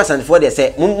se mu asantefo de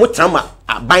se mu trama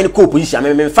aban ko position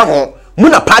me fa ho mu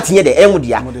na party nye de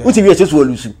enwudia unti wie sesu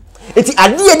lusu enti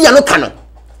ade dia no ka no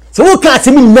se wo ka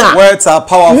asemi na words are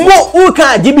powerful mo wo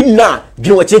ka dibi na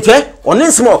dwene wo cheche ono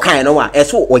nsem o kan no wa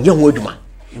eso o ye ho aduma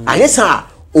ayesa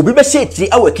obi be she tiri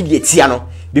awakidi etia no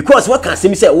because what can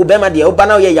say wo be ma de wo ba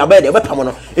na ye yaba de wo pam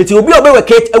no enti obi obe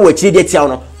wake awakidi de tia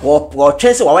no wo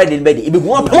twense wa de be de ibe gu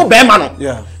pam be ma no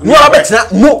no wa betena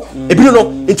mo ebi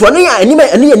no enti ono ya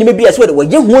anime bi eso de wo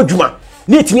ye ho aduma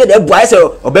ni etimi de boy say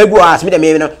obagu a asemi de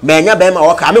me no manya be ma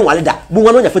wo ka me nwale da bu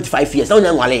wano nya 45 years na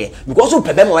nya nwale because wo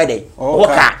pe be ma wa de wo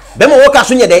ka be ma wo ka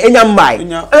so nya de enya mbai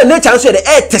na chance de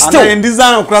test and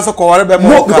design cross ko ware be ma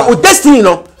wo ka o destiny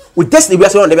no o destiny bi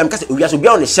aso on de be am ka say owi aso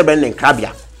bia on shebe ne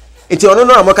krabia enti ono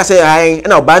no amaka say ai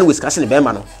na oba no wiskas ne be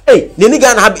ma no ni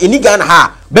Ghana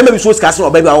ha be ma bi so wiskas no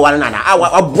oba bi awale na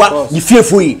aboa ni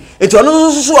fiefo yi enti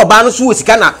ono so oba no so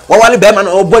wisika na wawale be ma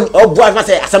no oboa na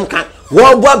say asem kan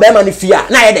wo boa be ma no fia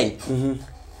na ye den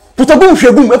putobu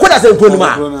hwegum e koda say ntonu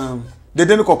ma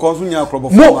dede ne kokon so nya akrobo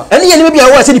mo ene ye ne bia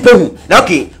wo ase di pehu na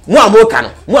okay mo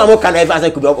amoka no e fa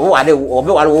say kubi wo wale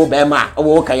wo be ma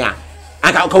wo kan ya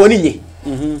aka woni nye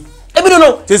Ebi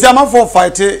no. Say am for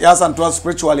fight yes and to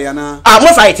spiritually na. Ah, mo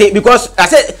fight because I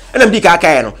said NMD ka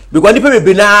kai no because nipa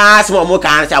be na some mo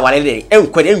kan say awale dey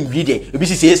enkwade enwi dey ebi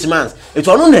 6 months. It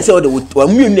no na say o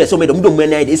mu na say o me dem do mu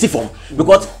na dey si form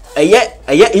because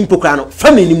eye impokra no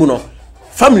family mu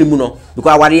no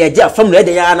because aware ye ja family e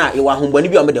dey ya na e wa hombani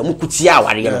bi o me dem mu kutia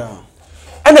aware no.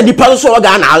 And the people so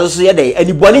ga na aso ye dey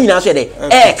ani boni nyina so ye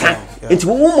dey ka enti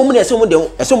wo mo na say mo dem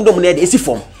so mo do mu na dey si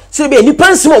form. Say be ni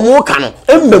pansem mo ka no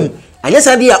emmam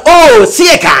anyasa dia oh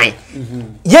see kan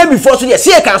ye before so dia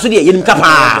see kan so dia ye nim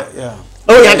kapa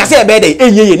oh ya ka say be dey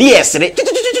enye ni yesere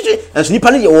and so ni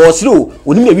pan ye wo sire o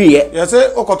onim na wiye ye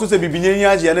say okoto say bibinye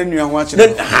nya age na nua ho a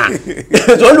kire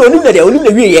so onim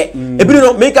na wiye ebi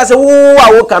no me ka say wo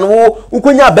a wo kan wo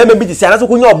konya ba ma bi ti say na so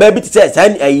konya oba bi ti say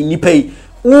say ni pai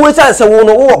wo say say wo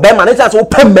no wo ba ma na say wo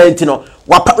permanent no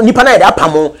nipa na ya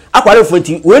apamo akware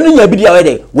fonti we no nya bidi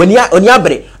awede woni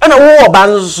abre ana wo oba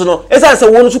nso no esa se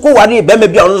wo no so ko ware be ma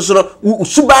bia no so no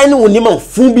suban ne woni ma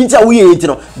fun bi ntia wo ye nti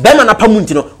no be ma na pamu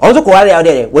nti no on so ko ware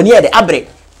awede woni ya de abre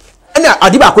ana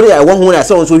adiba ko ya wo hu na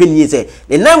se on so hwe ni se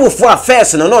the nine for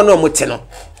affairs no mo te no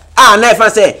na fa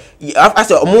se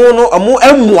ase omo no omo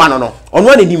emua no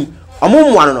ono na nim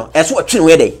omo mua no eso atwe no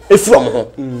we de efi omo ho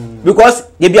because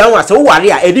de bia ho ase wo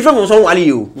ware a e different from so ware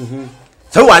you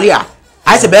so ware a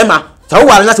I say bema so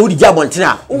ware na so di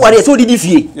jabontina wo ware so di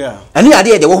fie ani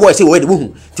ade de wo ho say wo de wo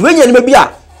hu ti we nya ni mabia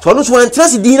so no so wan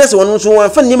trust di na so won so wan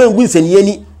fa nyema ngu nsani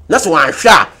ani na so wan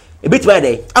hwa e betima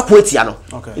de akwatia no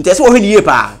nti say wo hwe ni ye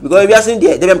pa because we asin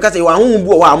de bem ka say wa hu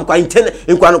bu wa am kwa inten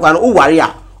nkwa no wo ware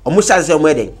a omo sha say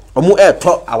omo de omo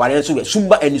to aware so we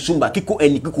sumba eni sumba kiko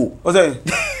eni kiko o say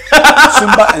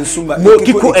sumba and sumba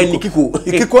kiko eni kiko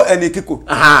kiko eni kiko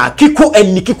aha kiko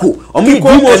eni kiko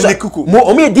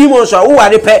omo demon so wo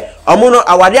ware pe omo no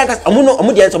aware aka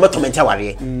omo de so mo torment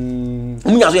aware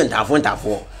omo nya so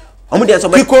ntafo omo de so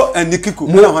kiko eni kiko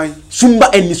mo han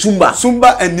sumba eni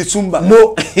sumba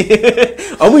mo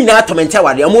omo nya torment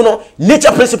aware omo no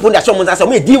nature principle da so mo say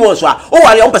omo demon so wo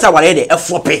ware omo pesa aware de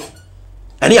efope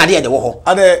ani ade de wo ho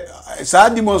ade sa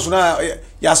demon so na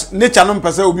ya nature no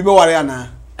pesa obi be ware ana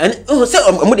and oh say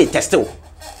omo de test o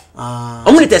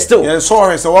omo de test o yeah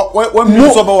sorry so what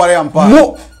me so be ware ampa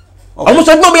mo omo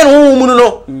so no be no mu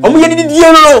no omo ye didi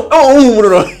no mu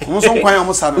no omo so kwan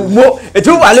omo sa no mo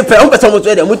etu wale pe omo pesa omo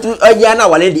to de mo tu ya na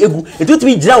wale de egu etu tu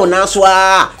bi gira wo na so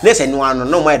a na se no ano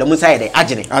no mo de mo sai de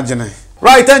agene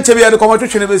right and chebia de komo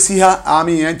twetwe ne be si ha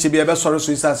ami en chebia be soro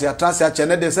so isase atrase a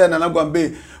chene de se na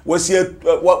Guanbay wasi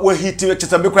wa hiti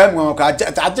chetabe kwa mo ka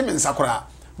ageme nsakora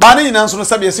ba ne nyina nso no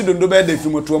sabe yesi dondo be de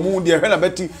fimoto mu de hwe na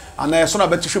beti ana yeso na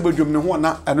beti hwe badwom ne ho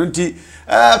na eno nti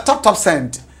top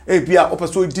cent bia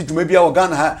opeso di dwuma bia wo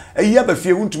Ghana ha ayi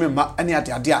abafie wuntumi ma ane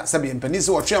ade a sabe mpani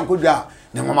se wo twe ankodwa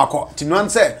ne ngomakọ tinuan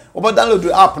se oba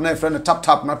download app na friend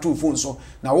tap na two phone so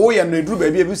na wo ye no eduru ba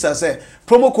bia bisa se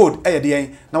promo code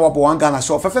yen na wo bo Ghana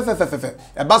so fe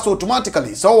e ba so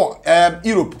automatically so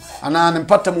Europe ana ne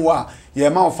mpatam wa ye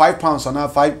ma £5 na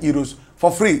 €5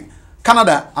 for free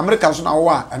Canada America so na wo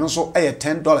a eno so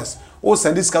 $10 o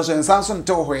send this cash and sanso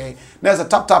nte hwe na za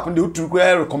tap ndi utu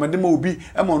kura recommend ma obi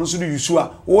e ma no so do yusu a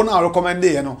wo na recommend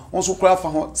e no won so kura fa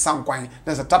ho sankwan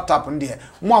na za tap ndi e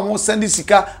mo a mo send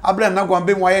sika abra na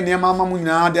Guanbay mo aye ne ma mu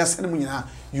nyina de asene mu nyina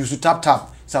yusu tap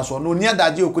sa so no ni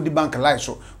adaje okodi bank live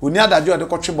so oni adaje o de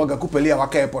kotwe boga kupeli a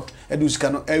waka airport e do sika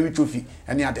no e wi trophy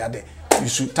ene ade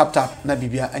yusu tap na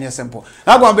bibia anya simple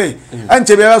na Guanbay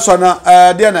enche be so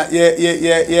na de na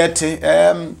ye te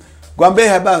Guanbay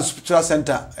Herbal Spiritual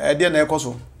Center de na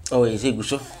ekoso oh ise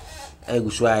guso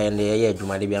aye ne ye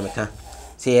adwuma de bia meka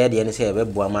se ye de ne se be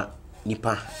boama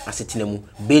nipa asetena mu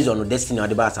based on destiny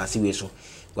ade ba asase we so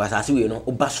go asase we no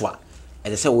obaswa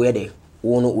e se we de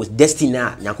wo no with destiny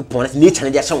na yakopon na nature na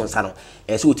de ahye wonsa no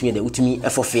e se utumi de utumi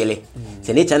efofele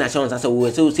se nature na ahye wonsa se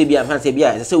wo se bia fan se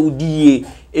bia se udie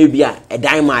e bia e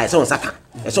dan ma se wonsa ka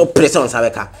e so press wonsa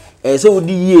beka e se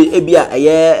udie e bia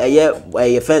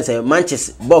eye fence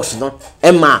manches box no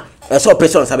emma e so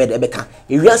press wonsa be de beka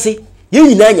e wiase ye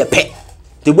nyina nya pe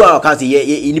te bo aka se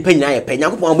ye nipa nyina ye pe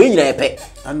yakopon mo nyina ye pe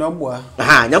anomboa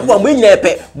aha yakopon mo nyina ye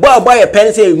pe bo ye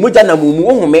pe se moja na mumu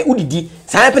ohome udidi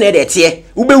san pe na de tie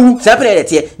ubewu san pe na de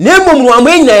tie na emom no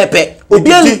amwe nyina ye pe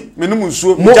obia menum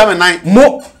nsuo moja me nan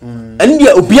mo ani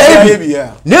dia obia ye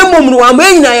na emom no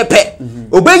amwe nyina ye pe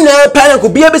obia nyina ye pe na ko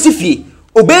bia besi fie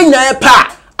obia nyina ye pa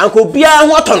anko bia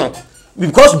ho otono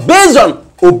because based on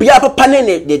obia papa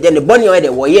ne de boni o de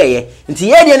wo ye nti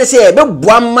ye de ne se be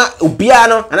boama obia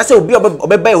no ana se obia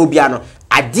obeba obia no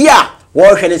ade a wo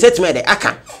hwe ne setime de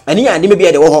aka ani ya de me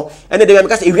bia de wo ho ene de me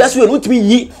ka se ewiase we no timi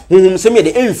nyi honhom se me de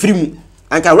emfiri mu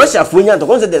anka Russia fo nya to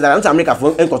konse de America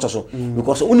fo enkoto so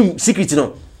because unum secret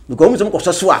no because some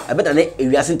koso so a better na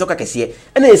ewiase ntoka kese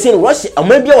na yesi Russia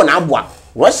amabia wona aboa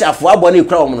Russia fo aboa na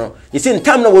ekura wo no yesi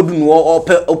ntam na wodu no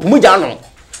opumuja no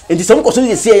enti some koso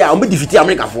yesi ya am defeat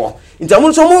America fo enti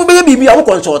am so mo be bibi am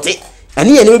consult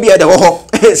ani ye ne be de wo ho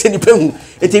se ni pehu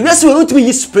enti wiase wo ntumi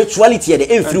yi spirituality de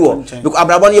enfiri wo because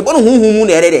abrabo no ye bono hunhun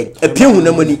na ere epehu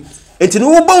na mani enti no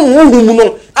wo bon hunhun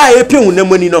no a epehu na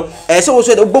mani no se wo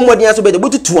so de bom modin aso be de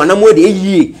botutu anamo de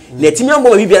yie na etimi am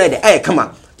bom bibi na de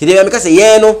kama tede be meka se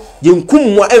ye no je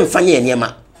nkum mo emfanye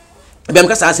enema be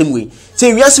meka se asem we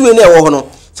se wiase we na e wo ho no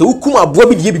se wukum aboa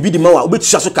bi de bibi di ma wa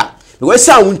obetusha so ka because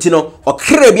sa wunti no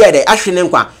okre bia de ahwene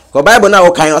nkwa ko bible na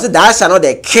wo kan o se da sha no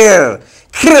de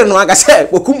kill no aga se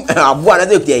wokum aboa na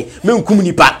de kutai me nkum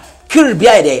nipa kill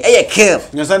bia de kill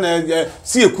nyasa na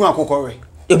si ekun akokọ we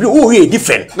ebi wo we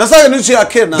different na say no share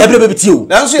kill na ya be ti o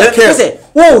na so ya kill say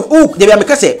wo de be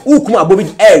ameka say wo kum aboa bi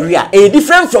area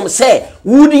different from say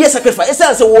wo dey sacrifice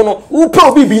say wo no wo pa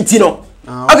obi bi nti no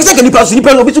akese ke nipa so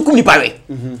nipa no obi kum nipa we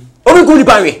obi kum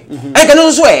nipa we e ke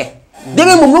no so de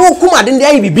be mum no kum ade de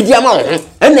ayi bi dia ma ho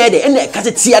na de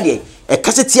kase tia de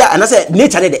kase tia anase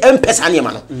nature de empesa ne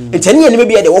ma no ntani ne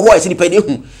be de wo ho ese nipa de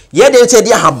hu ye de se de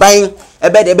haban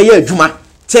ebe de be ya adwuma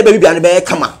se be bia ne be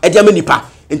kama e de ama nipa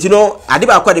enti no ade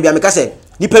ba kwa de bia me kase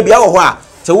nipa bia wo ho a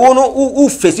se wo no u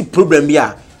face problem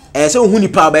bia se hu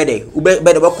nipa be de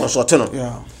be consult no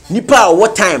nipa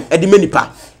what time e de ma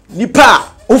nipa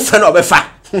u fe no be fa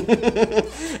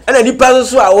and nipa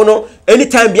so a wo no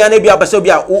anytime bia na bia basa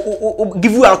bia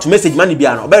give you out message man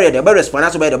bia no be ready be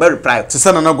respond so be reply se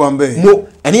sana na Guanbay mo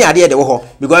ani ade de wo ho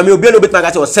because me obi no bit ma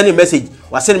ka say send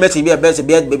message bia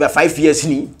be 5 years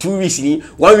ni 2 weeks ni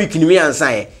 1 week ni me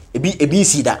ansan ebi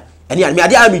si da ani me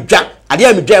ade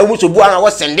am dwa wo so bu an wo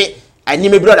send ani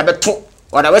me brother be to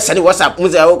or da we send WhatsApp mo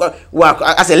say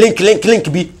as a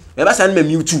link bi me ba send me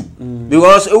mute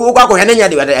because wo kwa ko hene nya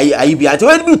de ayi bia nti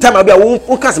we bi time bia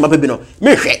wo ka se ma bi no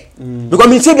me hwe because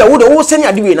me say bia wo send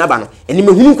ade we na ba no ani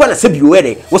me hunu kwa na se bi we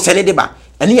de wo send de ba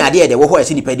ani ade de wo ho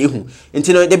ese nipa de hu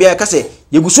nti no de bia ka se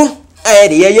yeguso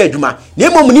de ye adwuma na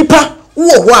emom nipa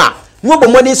wo ho a no bo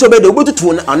modin so be de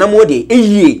obotutu anamo de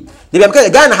eyie de bia ka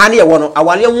Ghana ha ne ye wo no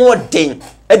awale ho den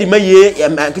edi maye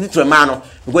kititro ma no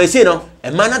because say no e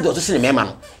ma na do so se ne mema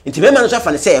no nti mema no so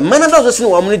afa ne say e ma na do so se ne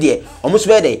wo mo de o mo so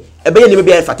be de e be ye ne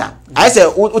bia fata ai say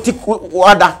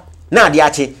wada na ade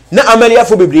ache na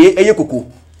amaliafo bebre eye koko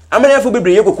amaliafo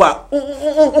bebre eye koko a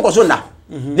nkoso nda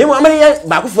ne mo amalia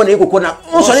ba kofo na eye koko na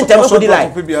so ne ntema ko di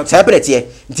lai separate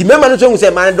nti mema no so hu say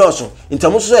ma na do so nti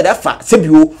mo so de fa se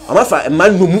bio o ma fa ma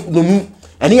nomu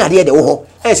ani ade de wo ho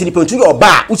e se ni pentu yo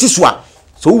ba uti so a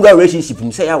so wura relationship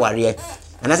mu say ya ware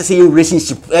and as say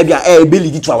relationship e bia e be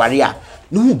lead to aware a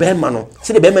no be ma no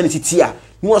say the be ma ni titi a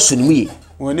no so ni mu ye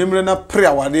woni mre na pre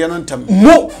aware no ntam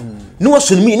mo no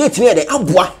so ni mu ye na timi de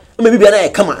aboa ma bibia na e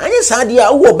kama anye sa de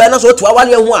a wo be na so to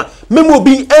aware ho a memo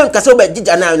bi en ka se wo be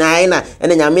gija na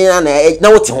ene nyame na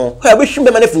wo te ho ha be hwim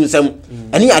be ma na funsam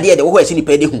ani ade de wo ho ese ni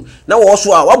pa de hu na wo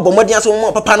so a wo bɔ mɔden aso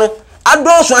mo papa no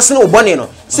adɔso asene wo bɔne no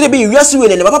se be wiase we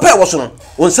ne papa e wo so no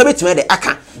won sabe timi de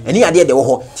aka ani ade de wo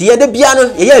ho ti ye de bia no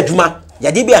ye adwuma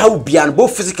ya de bia ha wo bia no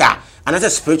both physical and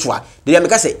as spiritual de me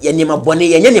ka se ye nema bɔne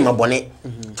ye nema bɔne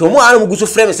to mo anu guso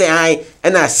frame se ai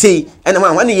na sei na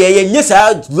ma ne ye nye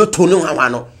sa loto no ha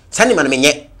no sane ma no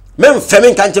menye mem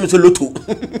feme nka ntem so loto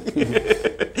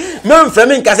mem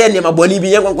feme nka se nema bɔne bi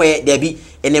ye kwankwan de bi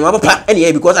nema papa ene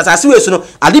ye because asase we so no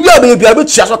ade bia bia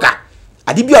betua so ka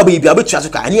ade bia bia betua so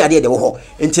ka ani ade de wo ho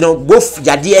enti no both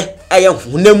yade eye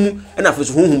hunamu na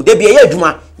feso hunhum de bia ye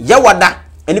adwuma ya wada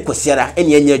ene kwasiara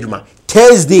ene anya adwuma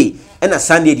Thursday and a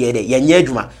Sunday the day ye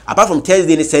adwuma apart from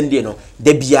Thursday and Sunday no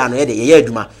de bia no ye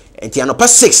adwuma enti ano pa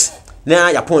 6 na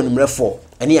Agyapong number 4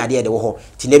 ene ade de wo ho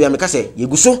ti na bia me ka se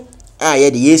yeguso a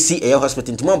ye de yesi e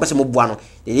hospital enti mo pa se mo bua no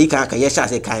de ye kan ka ye sha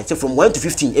se kan say from 1 to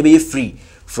 15 e be free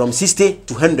from 60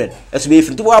 to 100 as be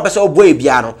free ti wo pa se boy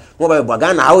bia no mo ba bua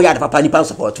Ghana how ya de papa ni pan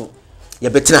support ye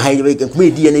betina ha ye kuma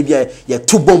edi na bia ye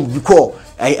two bomb because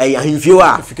ai ahimfio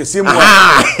a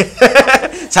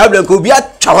sablen ko bia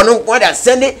twa no ko da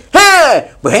send he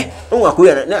be won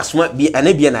akoya na asoma bia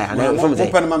na bia na na fam say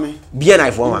bia na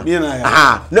ifo ma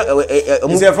no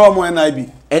mo say from NIB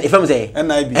and ifam say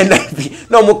NIB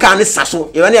no mo kan saso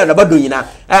ye na da bado nyina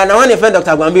na wan friend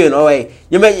Dr. Guanbay no we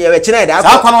ye china da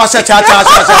sa kwa no wa cha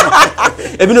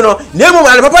ebi no nemo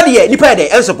ma papa de nipa de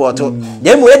en support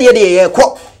nemo ye de ye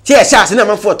ko ti e sha se na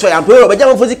manfo to ya mpo be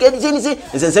jam fo sika di ni se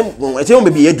nsensem ese o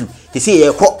be bi edu ti se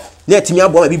ye ko na etimi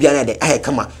abo ma bibia na de ahe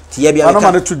kama ti ye bia ka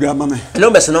ma na tu bia ma me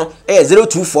numbers no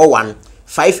 0241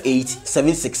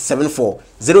 587674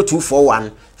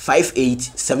 0241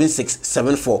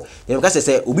 587674 ye ka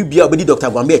se obi bia obedi Dr.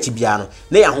 Guanbay achi bia no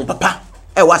na ya ho papa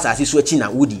e wa asase so achi na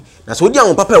wudi na so odi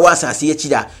awon papa e wa asase achi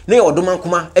da na e odoman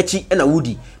kuma achi na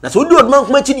wudi na so odi odoman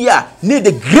kuma achi dia na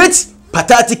the great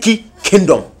patatiki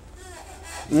kingdom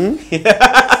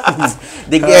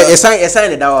the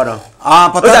sign da woro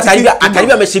patatiki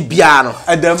akariba me se bia no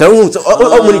so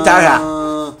o monitor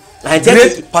ha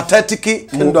great patatiki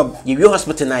kingdom you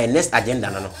hospital na next agenda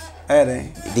no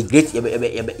the great you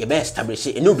be establish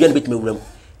e no bia no betime wuram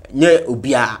nye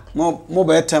obia mo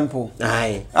be temple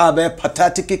ai be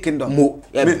patatiki kingdom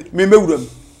me wuram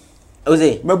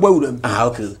oze me gba wuram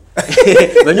okay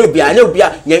me nye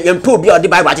obia yempe obia odi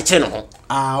bible acheche no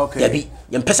ho okay yabi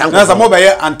yempesa nko na sa mo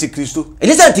be antichristo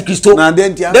elisa antichristo na de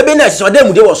ntia de be na so de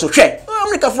mu de wo so hwe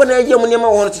America fo na ye mu nema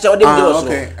wo teacher de mu de wo so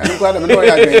okay enu kwa da me no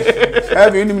ya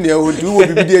gbe e nim ne wo du wo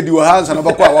bibide di wo hansa na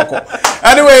bako awako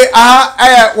anyway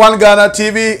one Ghana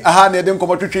TV ne de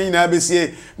nkomotwetwe nyina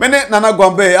besie mene nana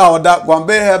Guanbay oda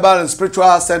Guanbay Herbal and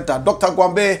Spiritual Center Dr.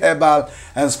 Guanbay Herbal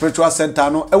and Spiritual Center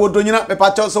no e wodo nyina me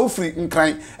pa so free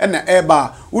nkran na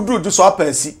eba uduru du so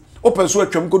apasi open so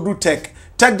atwam ko du tech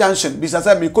junction bisa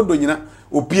say me kodo nyina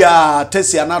opia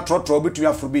tesia na trotro betumi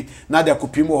afrobi na de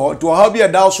akopim ho to ha bia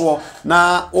da so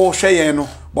na o hweye no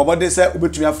bobode say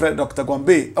obetumi afre Dr.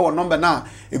 Guanbay e wo number na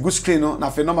egu screen no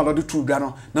na fe number do tu dwa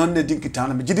no na on di nkita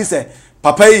na me gidi say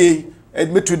papa yi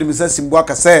metu de me say simbo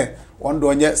aka say on do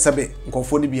onye sebe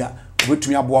nkofo ni bia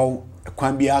obetumi aboa wo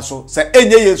kwan bia so say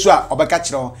enye yesu a obeka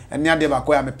kire ho ene ade ba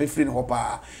ko ya me pefri ni ho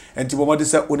pa enti bobode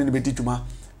say oni ni beti tuma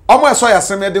omo eso ya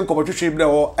seme de nkopotwetwe bre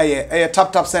ho eye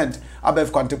tap send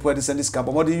above contemporary send this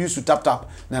cabo modi use to tap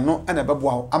na no na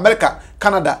beboa America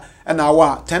Canada na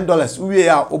awa $10 we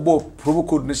ya obo promo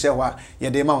code no share wa ye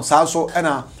de ma so so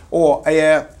na o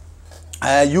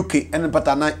UK and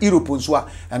pata na Europe nso a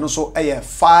eno so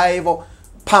 £5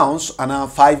 and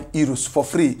 €5 for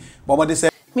free bomodi say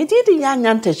me did ya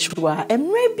nyantachua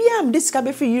emre bia am diska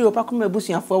be free Europe akoma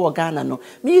busuafo wo Ghana no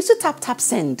me use tap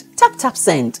send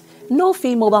no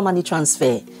fee mobile money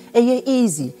transfer.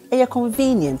 Easy,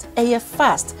 convenient,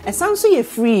 fast, and sounds so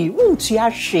free. Won't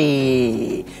you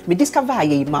share? Me discover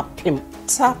ye mapim.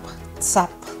 Tap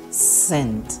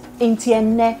send.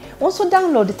 Intienne. Also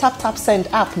download the tap send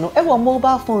app no ever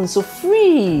mobile phone so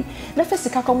free. Na first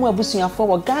ka komo abusuafo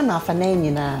wo Ghana fa na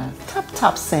nyina.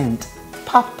 Tap send.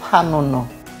 Papa no.